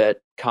that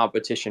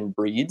competition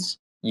breeds,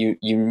 you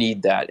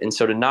need that. And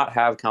so to not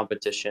have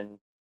competition,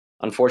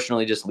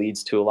 unfortunately, just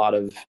leads to a lot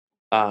of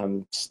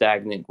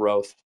stagnant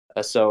growth.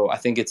 So I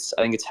think it's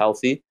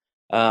healthy.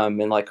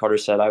 And like Carter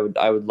said,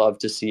 I would love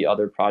to see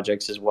other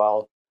projects as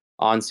well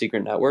on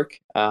Secret Network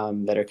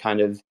that are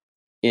kind of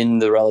in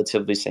the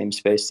relatively same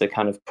space to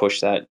kind of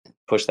push that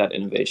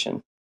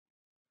innovation.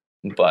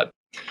 But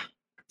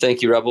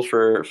thank you, Rebel,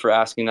 for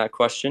asking that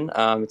question.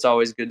 It's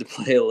always good to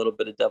play a little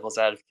bit of devil's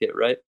advocate,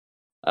 right?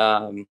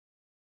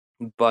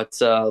 But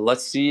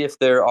let's see if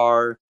there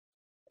are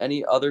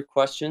any other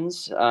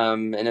questions,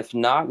 and if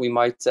not, we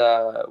might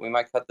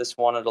cut this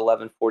one at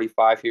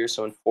 11:45 here,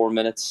 so in 4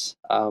 minutes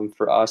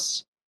for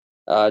us.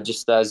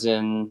 Just as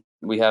in,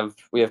 we have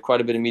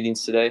quite a bit of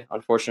meetings today,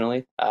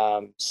 unfortunately.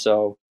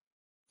 So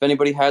if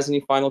anybody has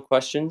any final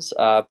questions,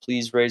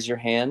 please raise your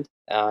hand,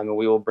 and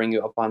we will bring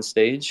you up on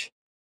stage,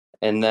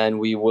 and then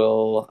we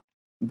will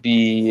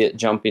be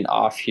jumping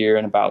off here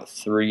in about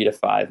 3 to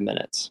 5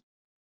 minutes.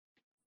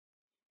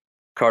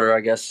 Carter, I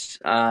guess,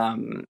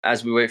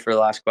 as we wait for the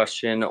last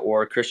question,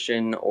 or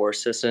Christian or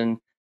Sisson,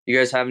 you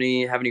guys have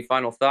any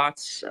final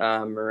thoughts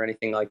or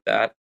anything like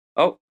that?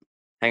 Oh,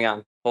 hang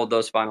on, hold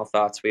those final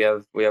thoughts. We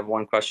have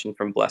one question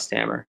from Blessed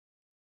Hammer.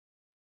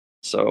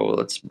 So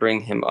let's bring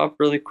him up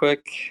really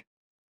quick.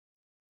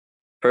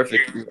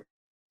 Perfect.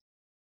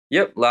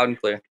 Yep, loud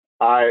and clear.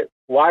 All right.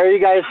 Why are you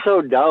guys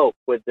so dope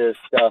with this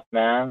stuff,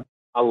 man?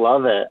 I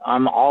love it.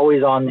 I'm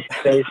always on these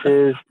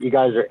spaces. You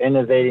guys are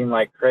innovating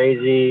like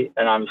crazy,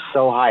 and I'm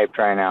so hyped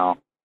right now.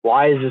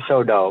 Why is it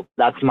so dope?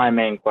 That's my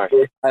main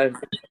question. I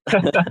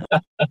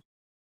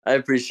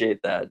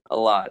appreciate that a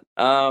lot.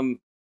 I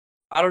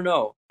don't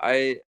know.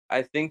 I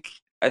think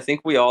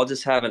we all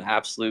just have an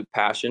absolute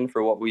passion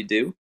for what we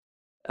do.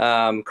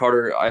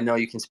 Carter, I know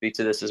you can speak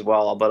to this as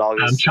well, but I'm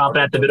chomping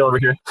at the bit over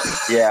here.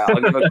 Yeah,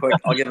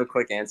 I'll give a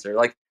quick answer.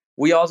 Like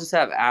we all just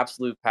have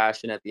absolute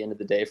passion at the end of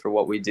the day for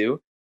what we do.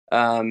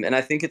 And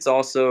I think it's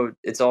also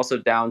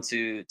down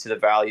to the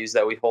values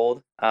that we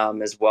hold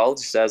as well,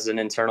 just as an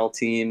internal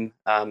team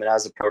and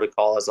as a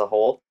protocol as a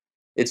whole.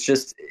 It's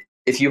just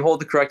if you hold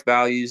the correct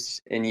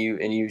values and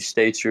you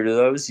stay true to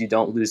those, you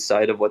don't lose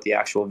sight of what the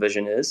actual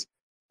vision is,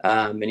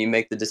 and you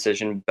make the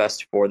decision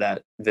best for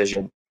that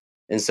vision.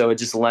 And so it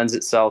just lends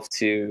itself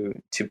to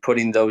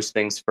putting those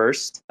things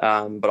first.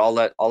 But I'll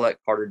let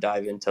Carter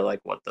dive into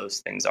like what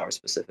those things are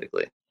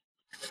specifically.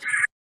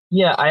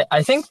 Yeah,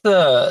 I think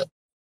the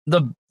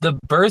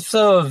birth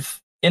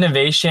of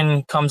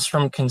innovation comes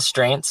from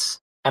constraints,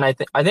 and I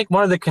think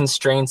one of the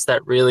constraints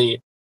that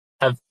really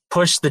have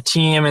pushed the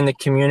team and the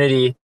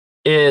community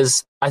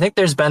is I think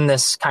there's been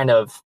this kind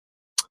of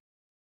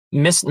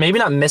maybe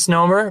not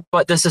misnomer,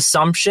 but this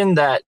assumption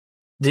that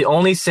the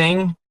only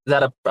thing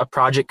that a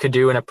project could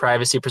do in a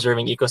privacy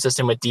preserving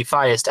ecosystem with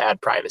DeFi is to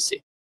add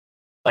privacy.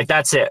 Like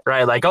that's it,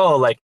 right? Like, oh,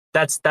 like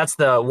that's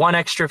the one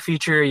extra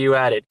feature you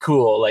added.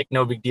 Cool, like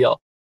no big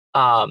deal.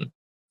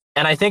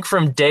 And I think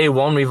from day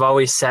one, we've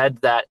always said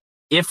that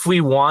if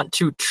we want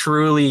to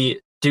truly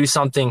do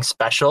something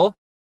special,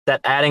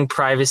 that adding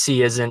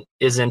privacy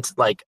isn't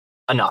like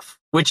enough,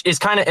 which is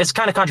kind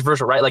of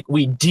controversial, right? Like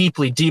we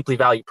deeply, deeply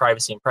value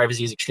privacy, and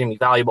privacy is extremely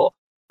valuable.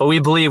 But we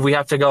believe we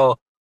have to go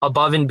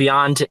above and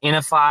beyond to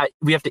innovate.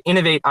 We have to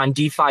innovate on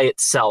DeFi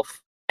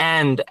itself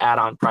and add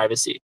on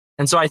privacy.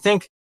 And so I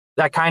think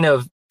that kind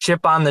of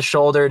chip on the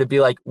shoulder to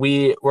be like,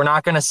 we're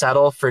not going to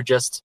settle for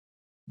just,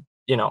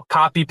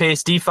 copy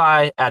paste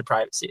DeFi, add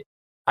privacy.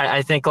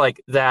 I think like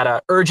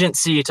that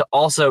urgency to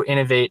also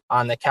innovate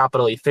on the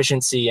capital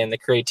efficiency and the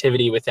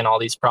creativity within all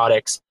these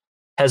products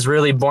has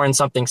really borne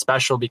something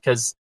special,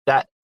 because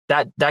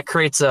that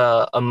creates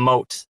a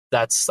moat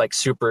that's like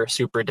super,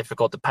 super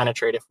difficult to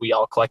penetrate if we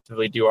all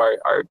collectively do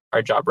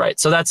our job right.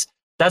 So that's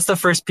the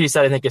first piece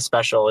that I think is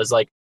special, is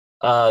like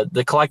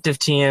the collective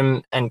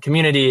team and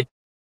community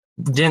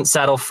didn't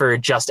settle for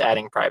just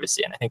adding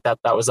privacy. And I think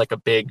that was like a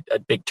big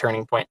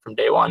turning point from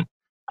day one.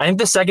 I think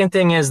the second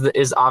thing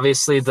is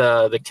obviously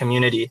the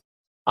community.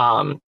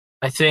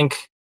 I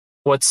think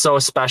what's so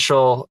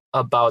special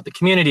about the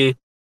community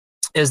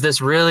is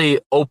this really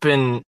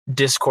open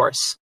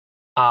discourse.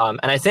 And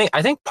I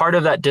think part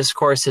of that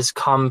discourse has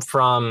come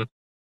from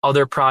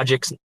other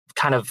projects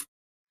kind of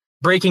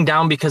breaking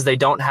down because they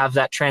don't have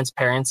that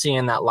transparency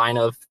and that line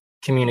of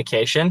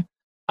communication.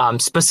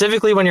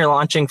 Specifically when you're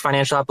launching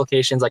financial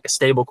applications like a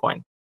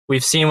stablecoin.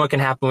 We've seen what can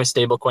happen with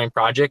stablecoin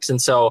projects.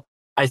 And so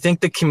I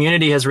think the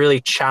community has really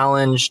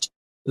challenged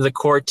the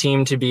core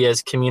team to be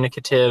as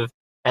communicative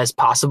as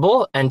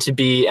possible and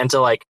to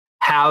like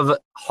have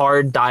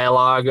hard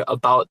dialogue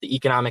about the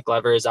economic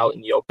levers out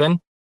in the open.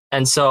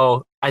 And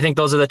so I think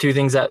those are the two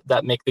things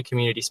that make the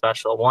community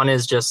special. One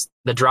is just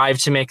the drive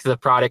to make the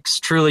products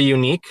truly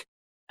unique.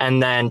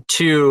 And then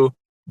two,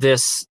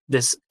 this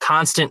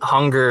constant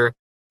hunger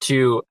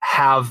to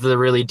have the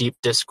really deep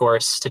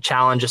discourse, to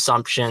challenge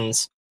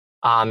assumptions,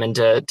 and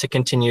to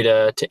continue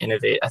to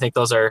innovate. I think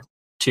those are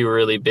two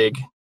really big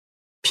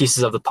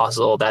pieces of the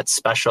puzzle that's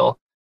special.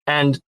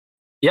 And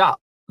yeah,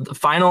 the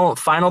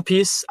final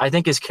piece I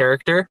think is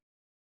character.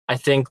 I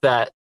think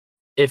that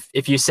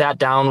if you sat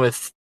down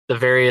with the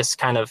various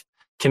kind of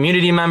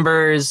community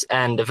members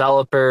and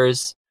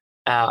developers,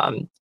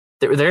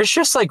 there's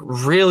just like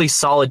really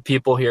solid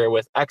people here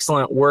with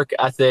excellent work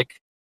ethic.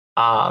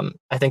 I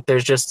think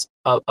there's just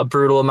a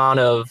brutal amount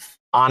of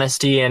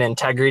honesty and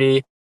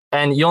integrity.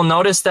 And you'll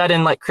notice that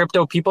in like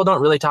crypto, people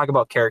don't really talk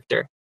about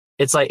character.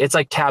 It's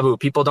like taboo.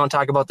 People don't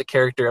talk about the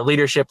character of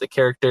leadership, the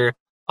character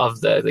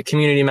of the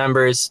community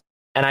members.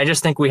 And I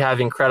just think we have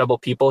incredible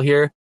people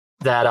here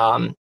that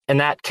and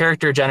that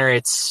character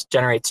generates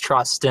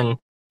trust. And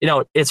you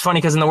know, it's funny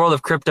because in the world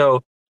of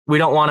crypto, we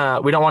don't want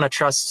to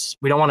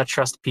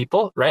trust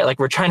people, right? Like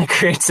we're trying to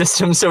create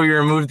systems, so we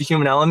remove the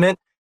human element,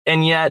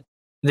 and yet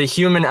the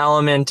human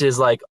element is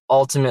like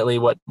ultimately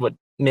what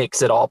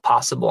makes it all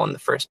possible in the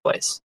first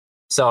place.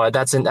 So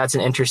that's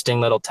an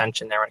interesting little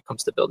tension there when it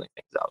comes to building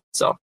things out.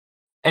 So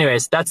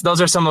anyways,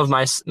 those are some of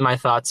my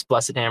thoughts,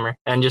 Blessed Hammer,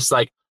 and just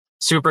like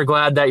super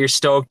glad that you're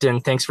stoked,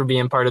 and thanks for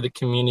being part of the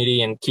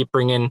community and keep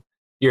bringing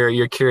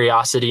your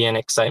curiosity and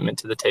excitement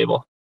to the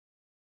table.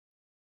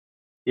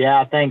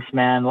 Yeah, thanks,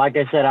 man. Like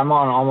I said, I'm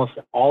on almost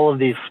all of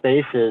these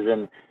spaces,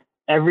 and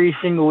every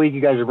single week you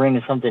guys are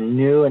bringing something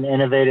new and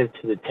innovative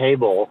to the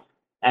table,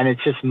 and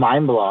it's just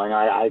mind blowing.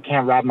 I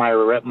can't wrap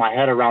my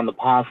head around the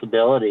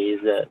possibilities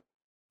that,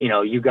 you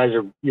know, you guys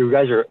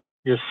are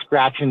just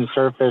scratching the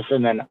surface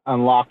and then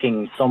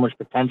unlocking so much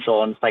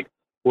potential. And it's like,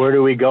 where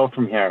do we go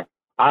from here?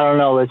 I don't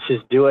know. Let's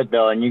just do it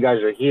though. And you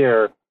guys are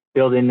here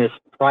building this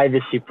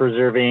privacy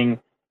preserving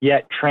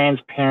yet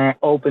transparent,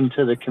 open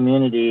to the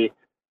community,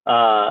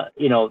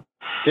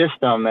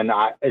 system. And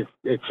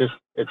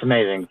it's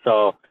amazing.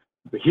 So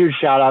a huge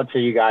shout out to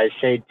you guys,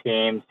 Shade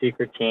Team,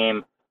 Secret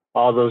Team,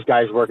 all those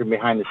guys working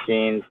behind the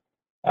scenes.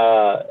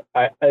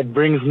 It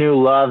brings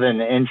new love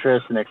and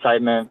interest and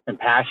excitement and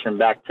passion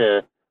back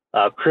to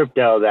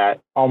crypto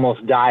that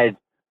almost died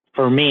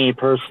for me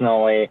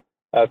personally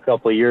a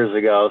couple of years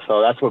ago.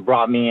 So that's what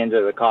brought me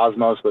into the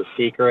Cosmos was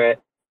Secret.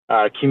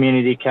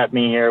 Community kept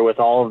me here with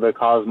all of the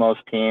Cosmos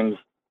teams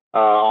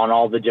on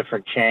all the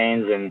different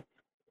chains. And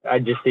I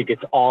just think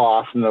it's all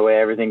awesome the way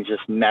everything's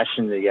just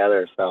meshing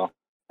together. So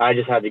I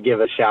just had to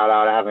give a shout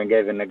out. I haven't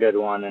given a good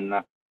one in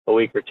a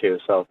week or two.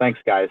 So thanks,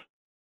 guys.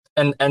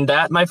 And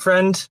that, my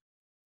friend,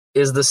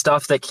 is the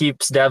stuff that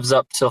keeps devs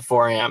up till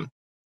 4 a.m.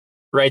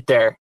 Right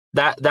there.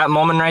 That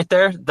moment right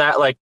there, that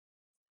like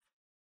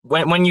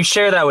when you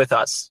share that with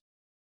us,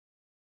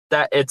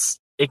 that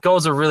it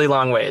goes a really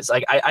long ways.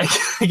 Like I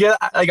get,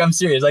 like I'm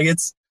serious. Like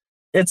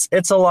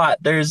it's a lot.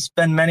 There's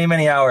been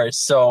many hours.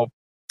 So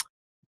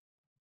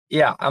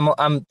yeah,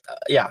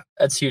 yeah,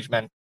 that's huge,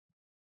 man.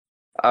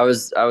 I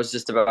was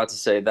just about to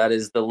say that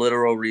is the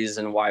literal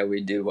reason why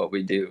we do what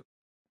we do.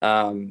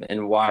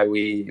 And why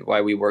we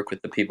work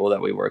with the people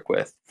that we work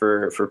with,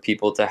 for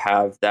people to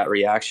have that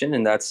reaction.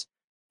 And that's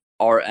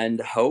our end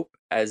hope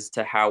as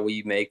to how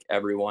we make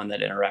everyone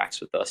that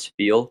interacts with us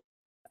feel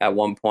at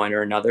one point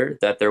or another,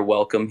 that they're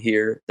welcome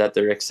here, that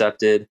they're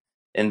accepted,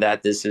 and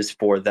that this is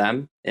for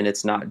them. And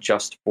it's not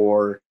just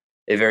for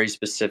a very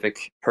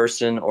specific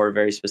person or a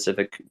very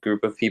specific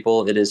group of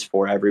people. It is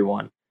for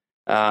everyone.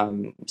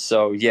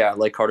 So yeah,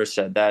 like Carter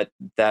said,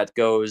 that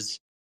goes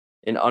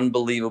in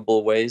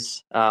unbelievable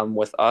ways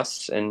with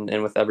us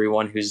and with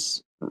everyone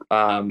who's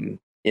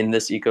in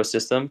this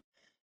ecosystem.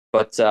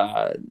 But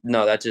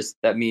no,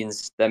 that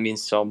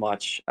means so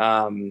much.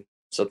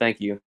 So thank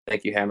you,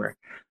 Hammer.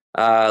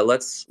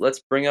 Let's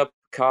bring up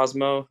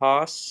Cosmo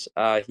Haas.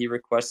 He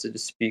requested to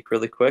speak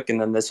really quick,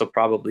 and then this will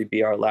probably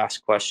be our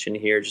last question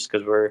here, just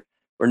because we're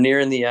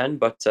nearing the end.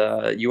 But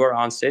you are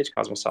on stage,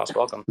 Cosmo Haas.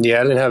 Welcome. Yeah,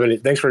 I didn't have any.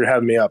 Thanks for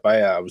having me up.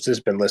 I was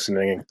just been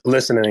listening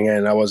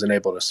in. I wasn't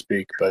able to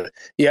speak, but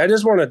yeah, I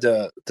just wanted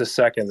to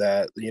second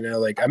that. You know,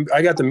 like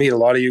I got to meet a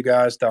lot of you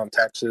guys down in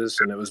Texas,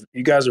 and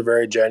you guys are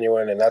very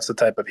genuine, and that's the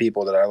type of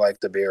people that I like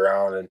to be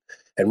around and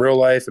in real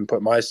life and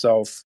put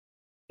myself,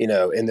 you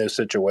know, in those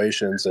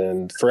situations.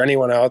 And for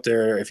anyone out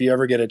there, if you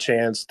ever get a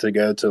chance to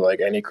go to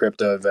like any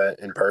crypto event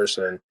in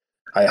person,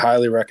 I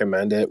highly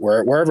recommend it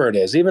wherever it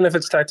is, even if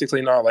it's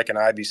technically not like an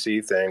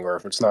IBC thing or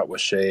if it's not with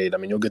Shade. I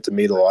mean, you'll get to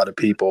meet a lot of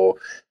people,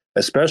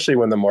 especially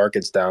when the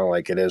market's down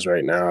like it is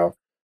right now.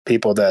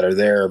 people that are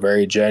there are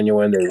very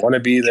genuine. They want to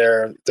be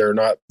there. They're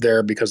not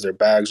there because their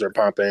bags are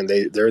pumping.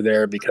 They're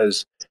there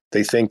because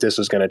they think this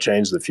is going to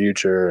change the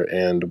future.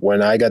 And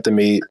when I got to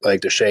meet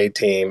like the Shade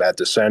team at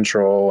the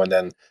Central and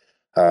then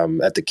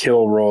at the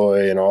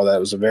Kilroy and all that, it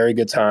was a very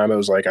good time. It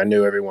was like I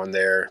knew everyone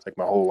there like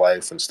my whole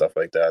life and stuff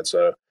like that.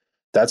 So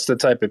that's the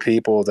type of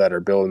people that are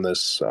building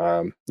this.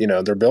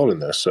 They're building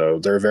this. So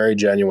they're very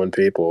genuine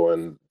people,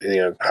 and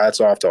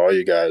hats off to all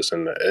you guys.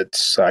 And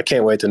I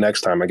can't wait the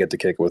next time I get to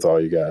kick it with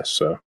all you guys.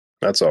 So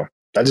that's all.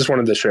 I just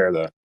wanted to share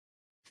that.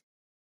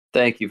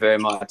 Thank you very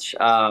much.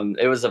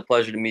 It was a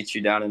pleasure to meet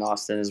you down in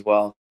Austin as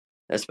well,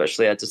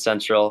 especially at the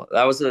Central.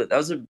 That was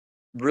a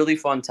really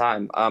fun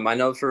time. I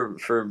know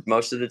for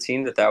most of the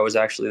team that was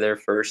actually their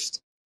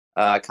first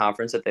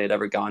conference that they had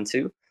ever gone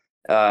to.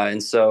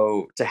 And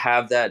so to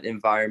have that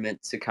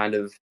environment to kind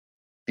of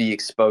be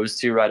exposed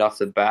to right off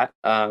the bat,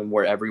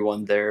 where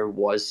everyone there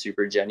was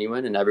super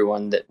genuine and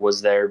everyone that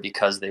was there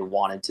because they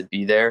wanted to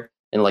be there.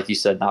 And like you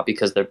said, not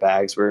because their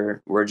bags were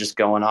just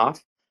going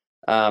off.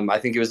 I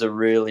think it was a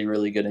really,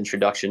 really good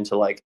introduction to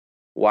like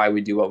why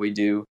we do what we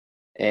do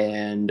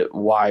and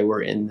why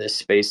we're in this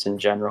space in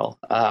general.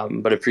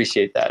 But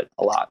appreciate that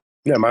a lot.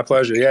 Yeah, my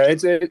pleasure. Yeah,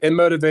 it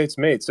motivates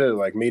me too,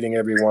 like meeting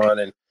everyone,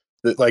 and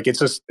like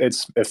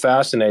it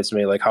fascinates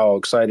me like how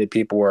excited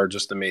people were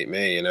just to meet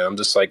me. I'm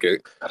just like a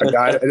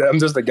guy. I'm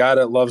just a guy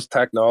that loves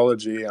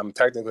technology. I'm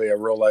technically a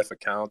real life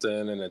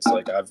accountant, and it's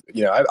like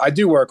I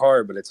do work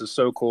hard, but it's just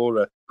so cool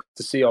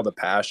to see all the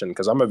passion,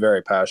 because I'm a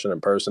very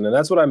passionate person, and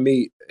that's what I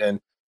meet. And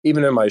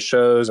even in my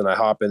shows, and I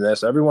hop in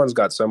this, everyone's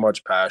got so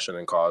much passion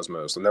in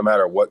Cosmos, and no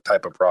matter what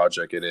type of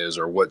project it is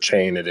or what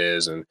chain it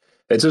is, and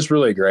it's just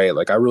really great.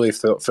 Like I really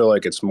feel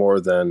like it's more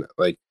than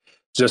like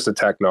just a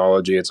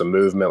technology. It's a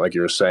movement, like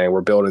you were saying.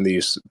 We're building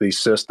these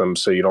systems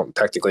so you don't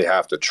technically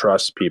have to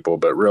trust people,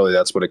 but really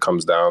that's what it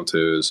comes down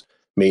to, is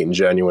meeting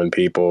genuine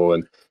people.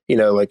 And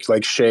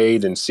like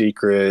Shade and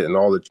Secret and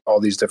all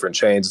these different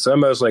chains, it's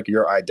almost like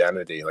your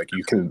identity. Like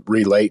you can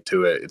relate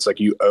to it. It's like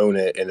you own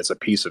it and it's a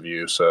piece of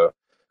you. So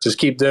just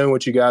keep doing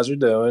what you guys are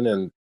doing,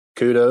 and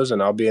kudos,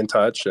 and I'll be in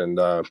touch, and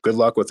good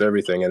luck with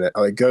everything. And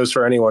it goes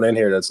for anyone in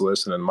here that's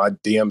listening. My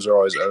DMs are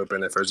always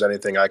open. If there's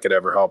anything I could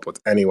ever help with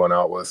anyone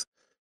out with,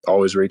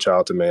 always reach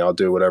out to me. I'll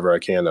do whatever I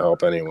can to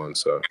help anyone.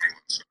 So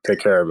take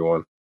care,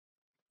 everyone.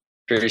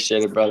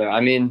 Appreciate it, brother.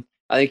 I mean,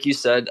 I think you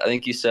said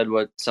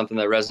something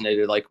that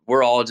resonated. Like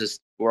we're all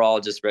just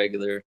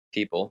regular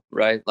people,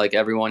 right? Like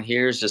everyone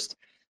here is just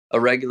a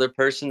regular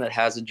person that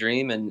has a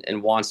dream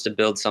and wants to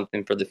build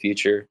something for the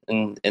future.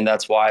 And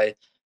that's why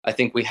I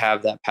think we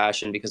have that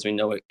passion, because we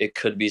know it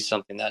could be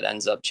something that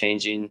ends up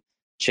changing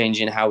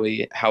how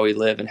we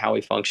live and how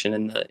we function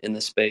in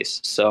the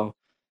space. So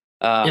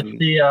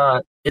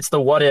it's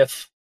the what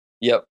if.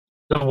 Yep.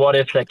 The what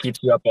if that keeps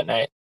you up at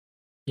night.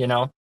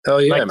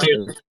 Hell yeah, like,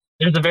 man.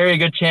 There's a very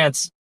good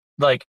chance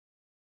like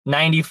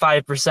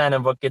 95%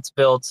 of what gets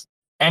built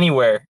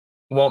anywhere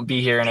won't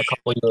be here in a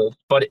couple of years.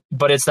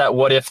 But it's that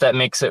what if that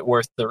makes it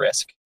worth the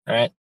risk,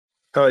 right?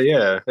 Oh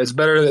yeah, that's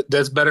better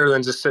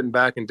than just sitting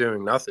back and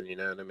doing nothing. You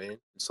know what I mean?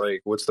 It's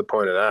like, what's the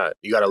point of that?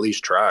 You got to at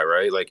least try,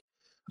 right? Like,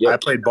 I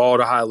played ball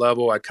at a high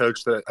level. I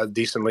coached at a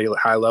decently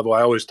high level.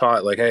 I always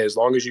taught like, hey, as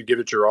long as you give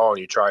it your all and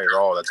you try your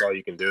all, that's all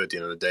you can do at the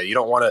end of the day. You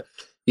don't want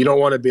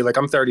to be like,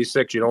 I'm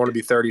 36. You don't want to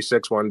be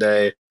 36 one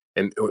day,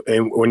 and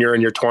when you're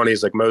in your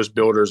 20s, like most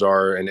builders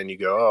are, and then you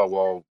go, oh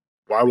well,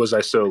 why was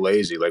I so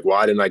lazy? Like,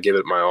 why didn't I give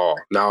it my all?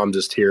 Now I'm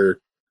just here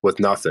with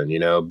nothing,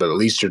 but at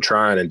least you're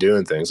trying and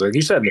doing things. Like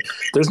you said,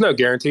 there's no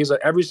guarantees.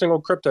 Like every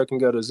single crypto can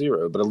go to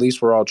zero, but at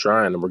least we're all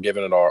trying and we're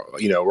giving it all,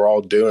 we're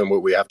all doing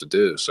what we have to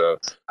do. So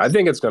I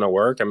think it's going to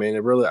work. I mean,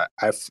 it really,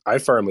 I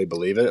firmly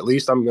believe it. At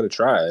least I'm going to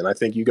try. And I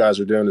think you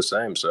guys are doing the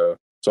same. So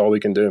it's all we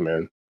can do,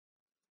 man.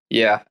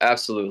 Yeah,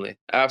 absolutely.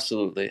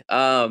 Absolutely.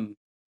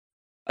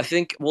 I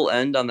think we'll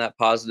end on that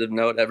positive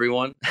note,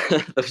 everyone.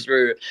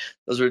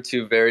 Those were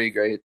two very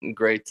great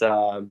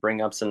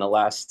bring ups in the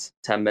last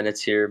 10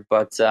 minutes here.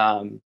 But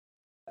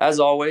as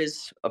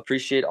always,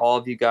 appreciate all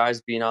of you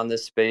guys being on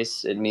this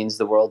space. It means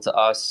the world to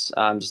us,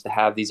 just to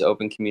have these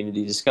open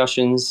community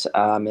discussions.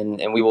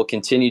 And we will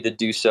continue to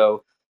do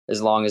so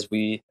as long as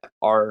we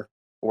are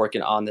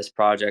working on this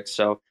project.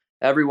 So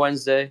every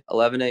Wednesday,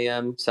 11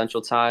 a.m.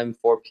 Central Time,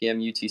 4 p.m.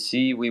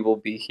 UTC, we will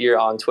be here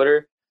on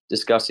Twitter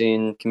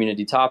discussing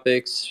community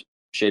topics,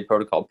 Shade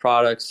Protocol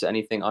products,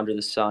 anything under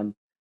the sun,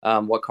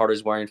 what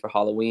Carter's wearing for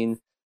Halloween.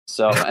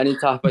 So any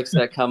topics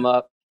that come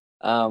up,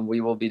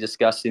 we will be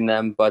discussing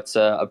them. But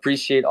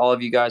appreciate all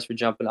of you guys for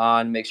jumping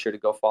on. Make sure to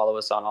go follow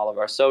us on all of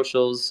our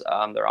socials.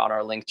 They're on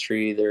our link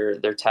tree.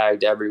 They're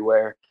tagged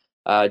everywhere,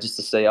 just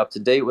to stay up to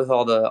date with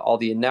all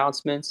the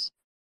announcements.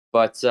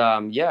 But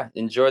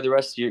enjoy the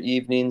rest of your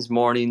evenings,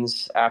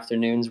 mornings,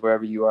 afternoons,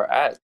 wherever you are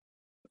at.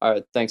 All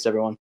right, thanks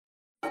everyone.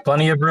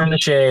 Plenty of room to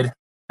shade.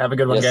 Have a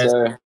good one, guys.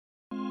 Sir.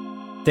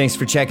 Thanks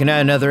for checking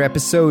out another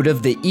episode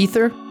of The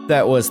Ether.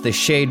 That was the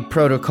Shade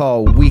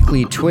Protocol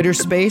weekly Twitter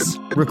space,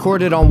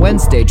 recorded on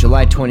Wednesday,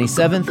 July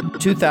 27th,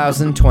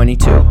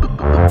 2022.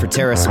 For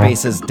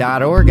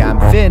TerraSpaces.org, I'm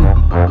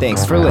Finn.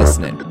 Thanks for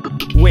listening.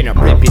 When I'm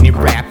ripping and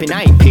rapping,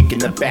 I ain't picking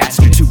the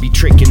bastards who be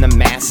tricking the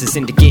masses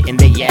into getting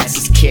their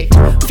asses kicked.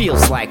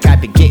 Feels like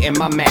I've been getting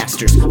my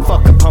masters.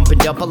 Fuck a pump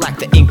and dump, I like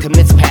the income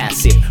that's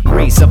passive.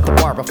 Raise up the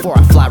bar before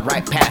I fly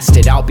right past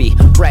it. I'll be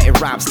writing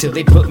rhymes till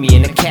they put me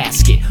in a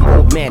casket.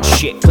 Old man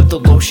shit, put the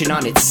lotion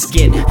on its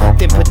skin,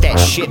 then put that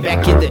shit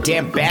back in the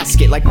damn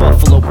basket. Like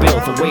Buffalo Bill,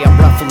 the way I'm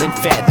ruffling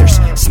feathers,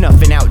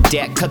 snuffing out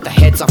debt, cut the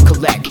heads off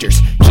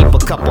collectors. Keep a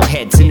couple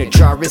heads in a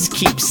jar as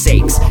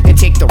keepsakes, and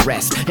take the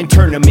rest and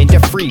turn them into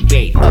free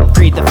bait.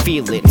 Upgrade the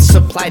feeling,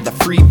 supply the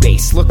free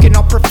base. Looking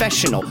all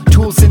professional,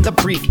 tools in the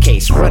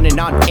briefcase. Running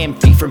on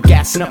empty from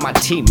gassing up my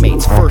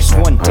teammates. First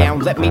one down,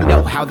 let me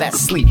know how that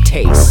sleep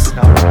tastes.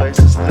 Now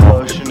places the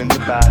lotion in the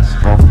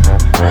basket.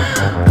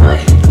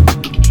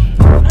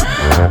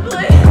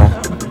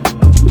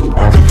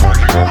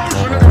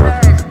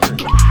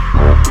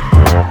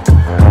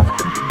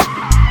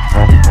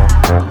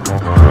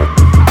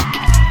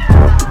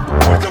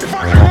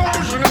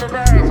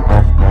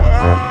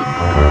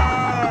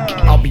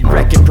 I'll be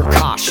wrecking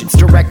precautions,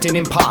 directing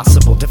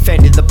impossible,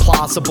 defending the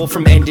plausible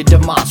from ending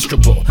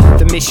demonstrable.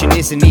 The mission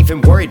isn't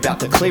even worried about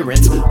the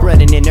clearance,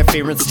 running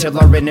interference till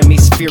our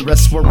enemies fear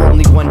us. We're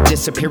only one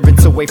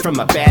disappearance away from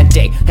a bad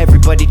day.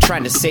 Everybody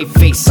trying to save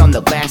face on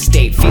the last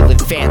day, feeling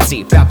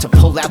fancy, about to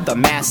pull out the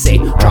masse.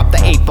 Drop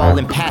the 8 ball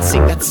in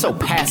passing, that's so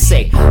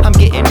passe. I'm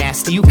getting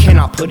nasty, you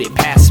cannot put it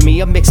past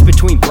me. A mix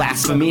between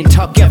blasphemy and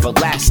tuck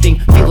everlasting.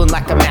 Feeling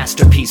like a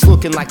masterpiece,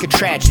 looking like a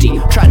tragedy.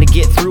 Trying to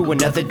get through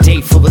another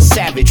day full of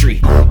savagery.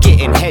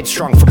 Getting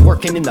headstrong from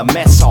working in the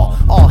mess hall.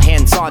 All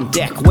hands on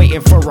deck,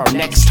 waiting for our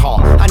next haul.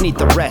 I need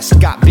the rest,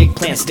 got big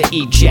plans to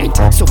eject.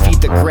 So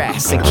feed the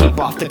grass and keep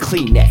off the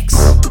Kleenex.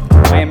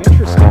 I am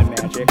interested in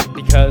magic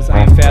because I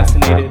am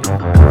fascinated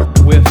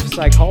with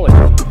psychology.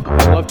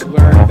 I love to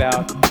learn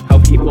about how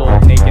people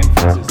make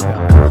inferences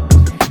about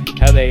things,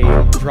 how they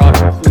draw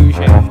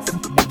conclusions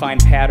and find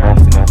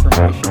patterns in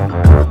information.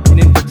 And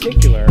in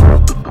particular,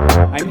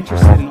 I'm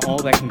interested in all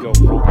that can go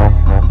wrong.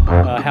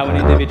 How an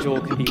individual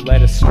can be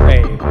led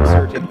astray when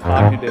certain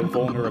cognitive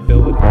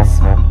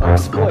vulnerabilities are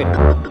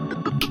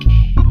exploited.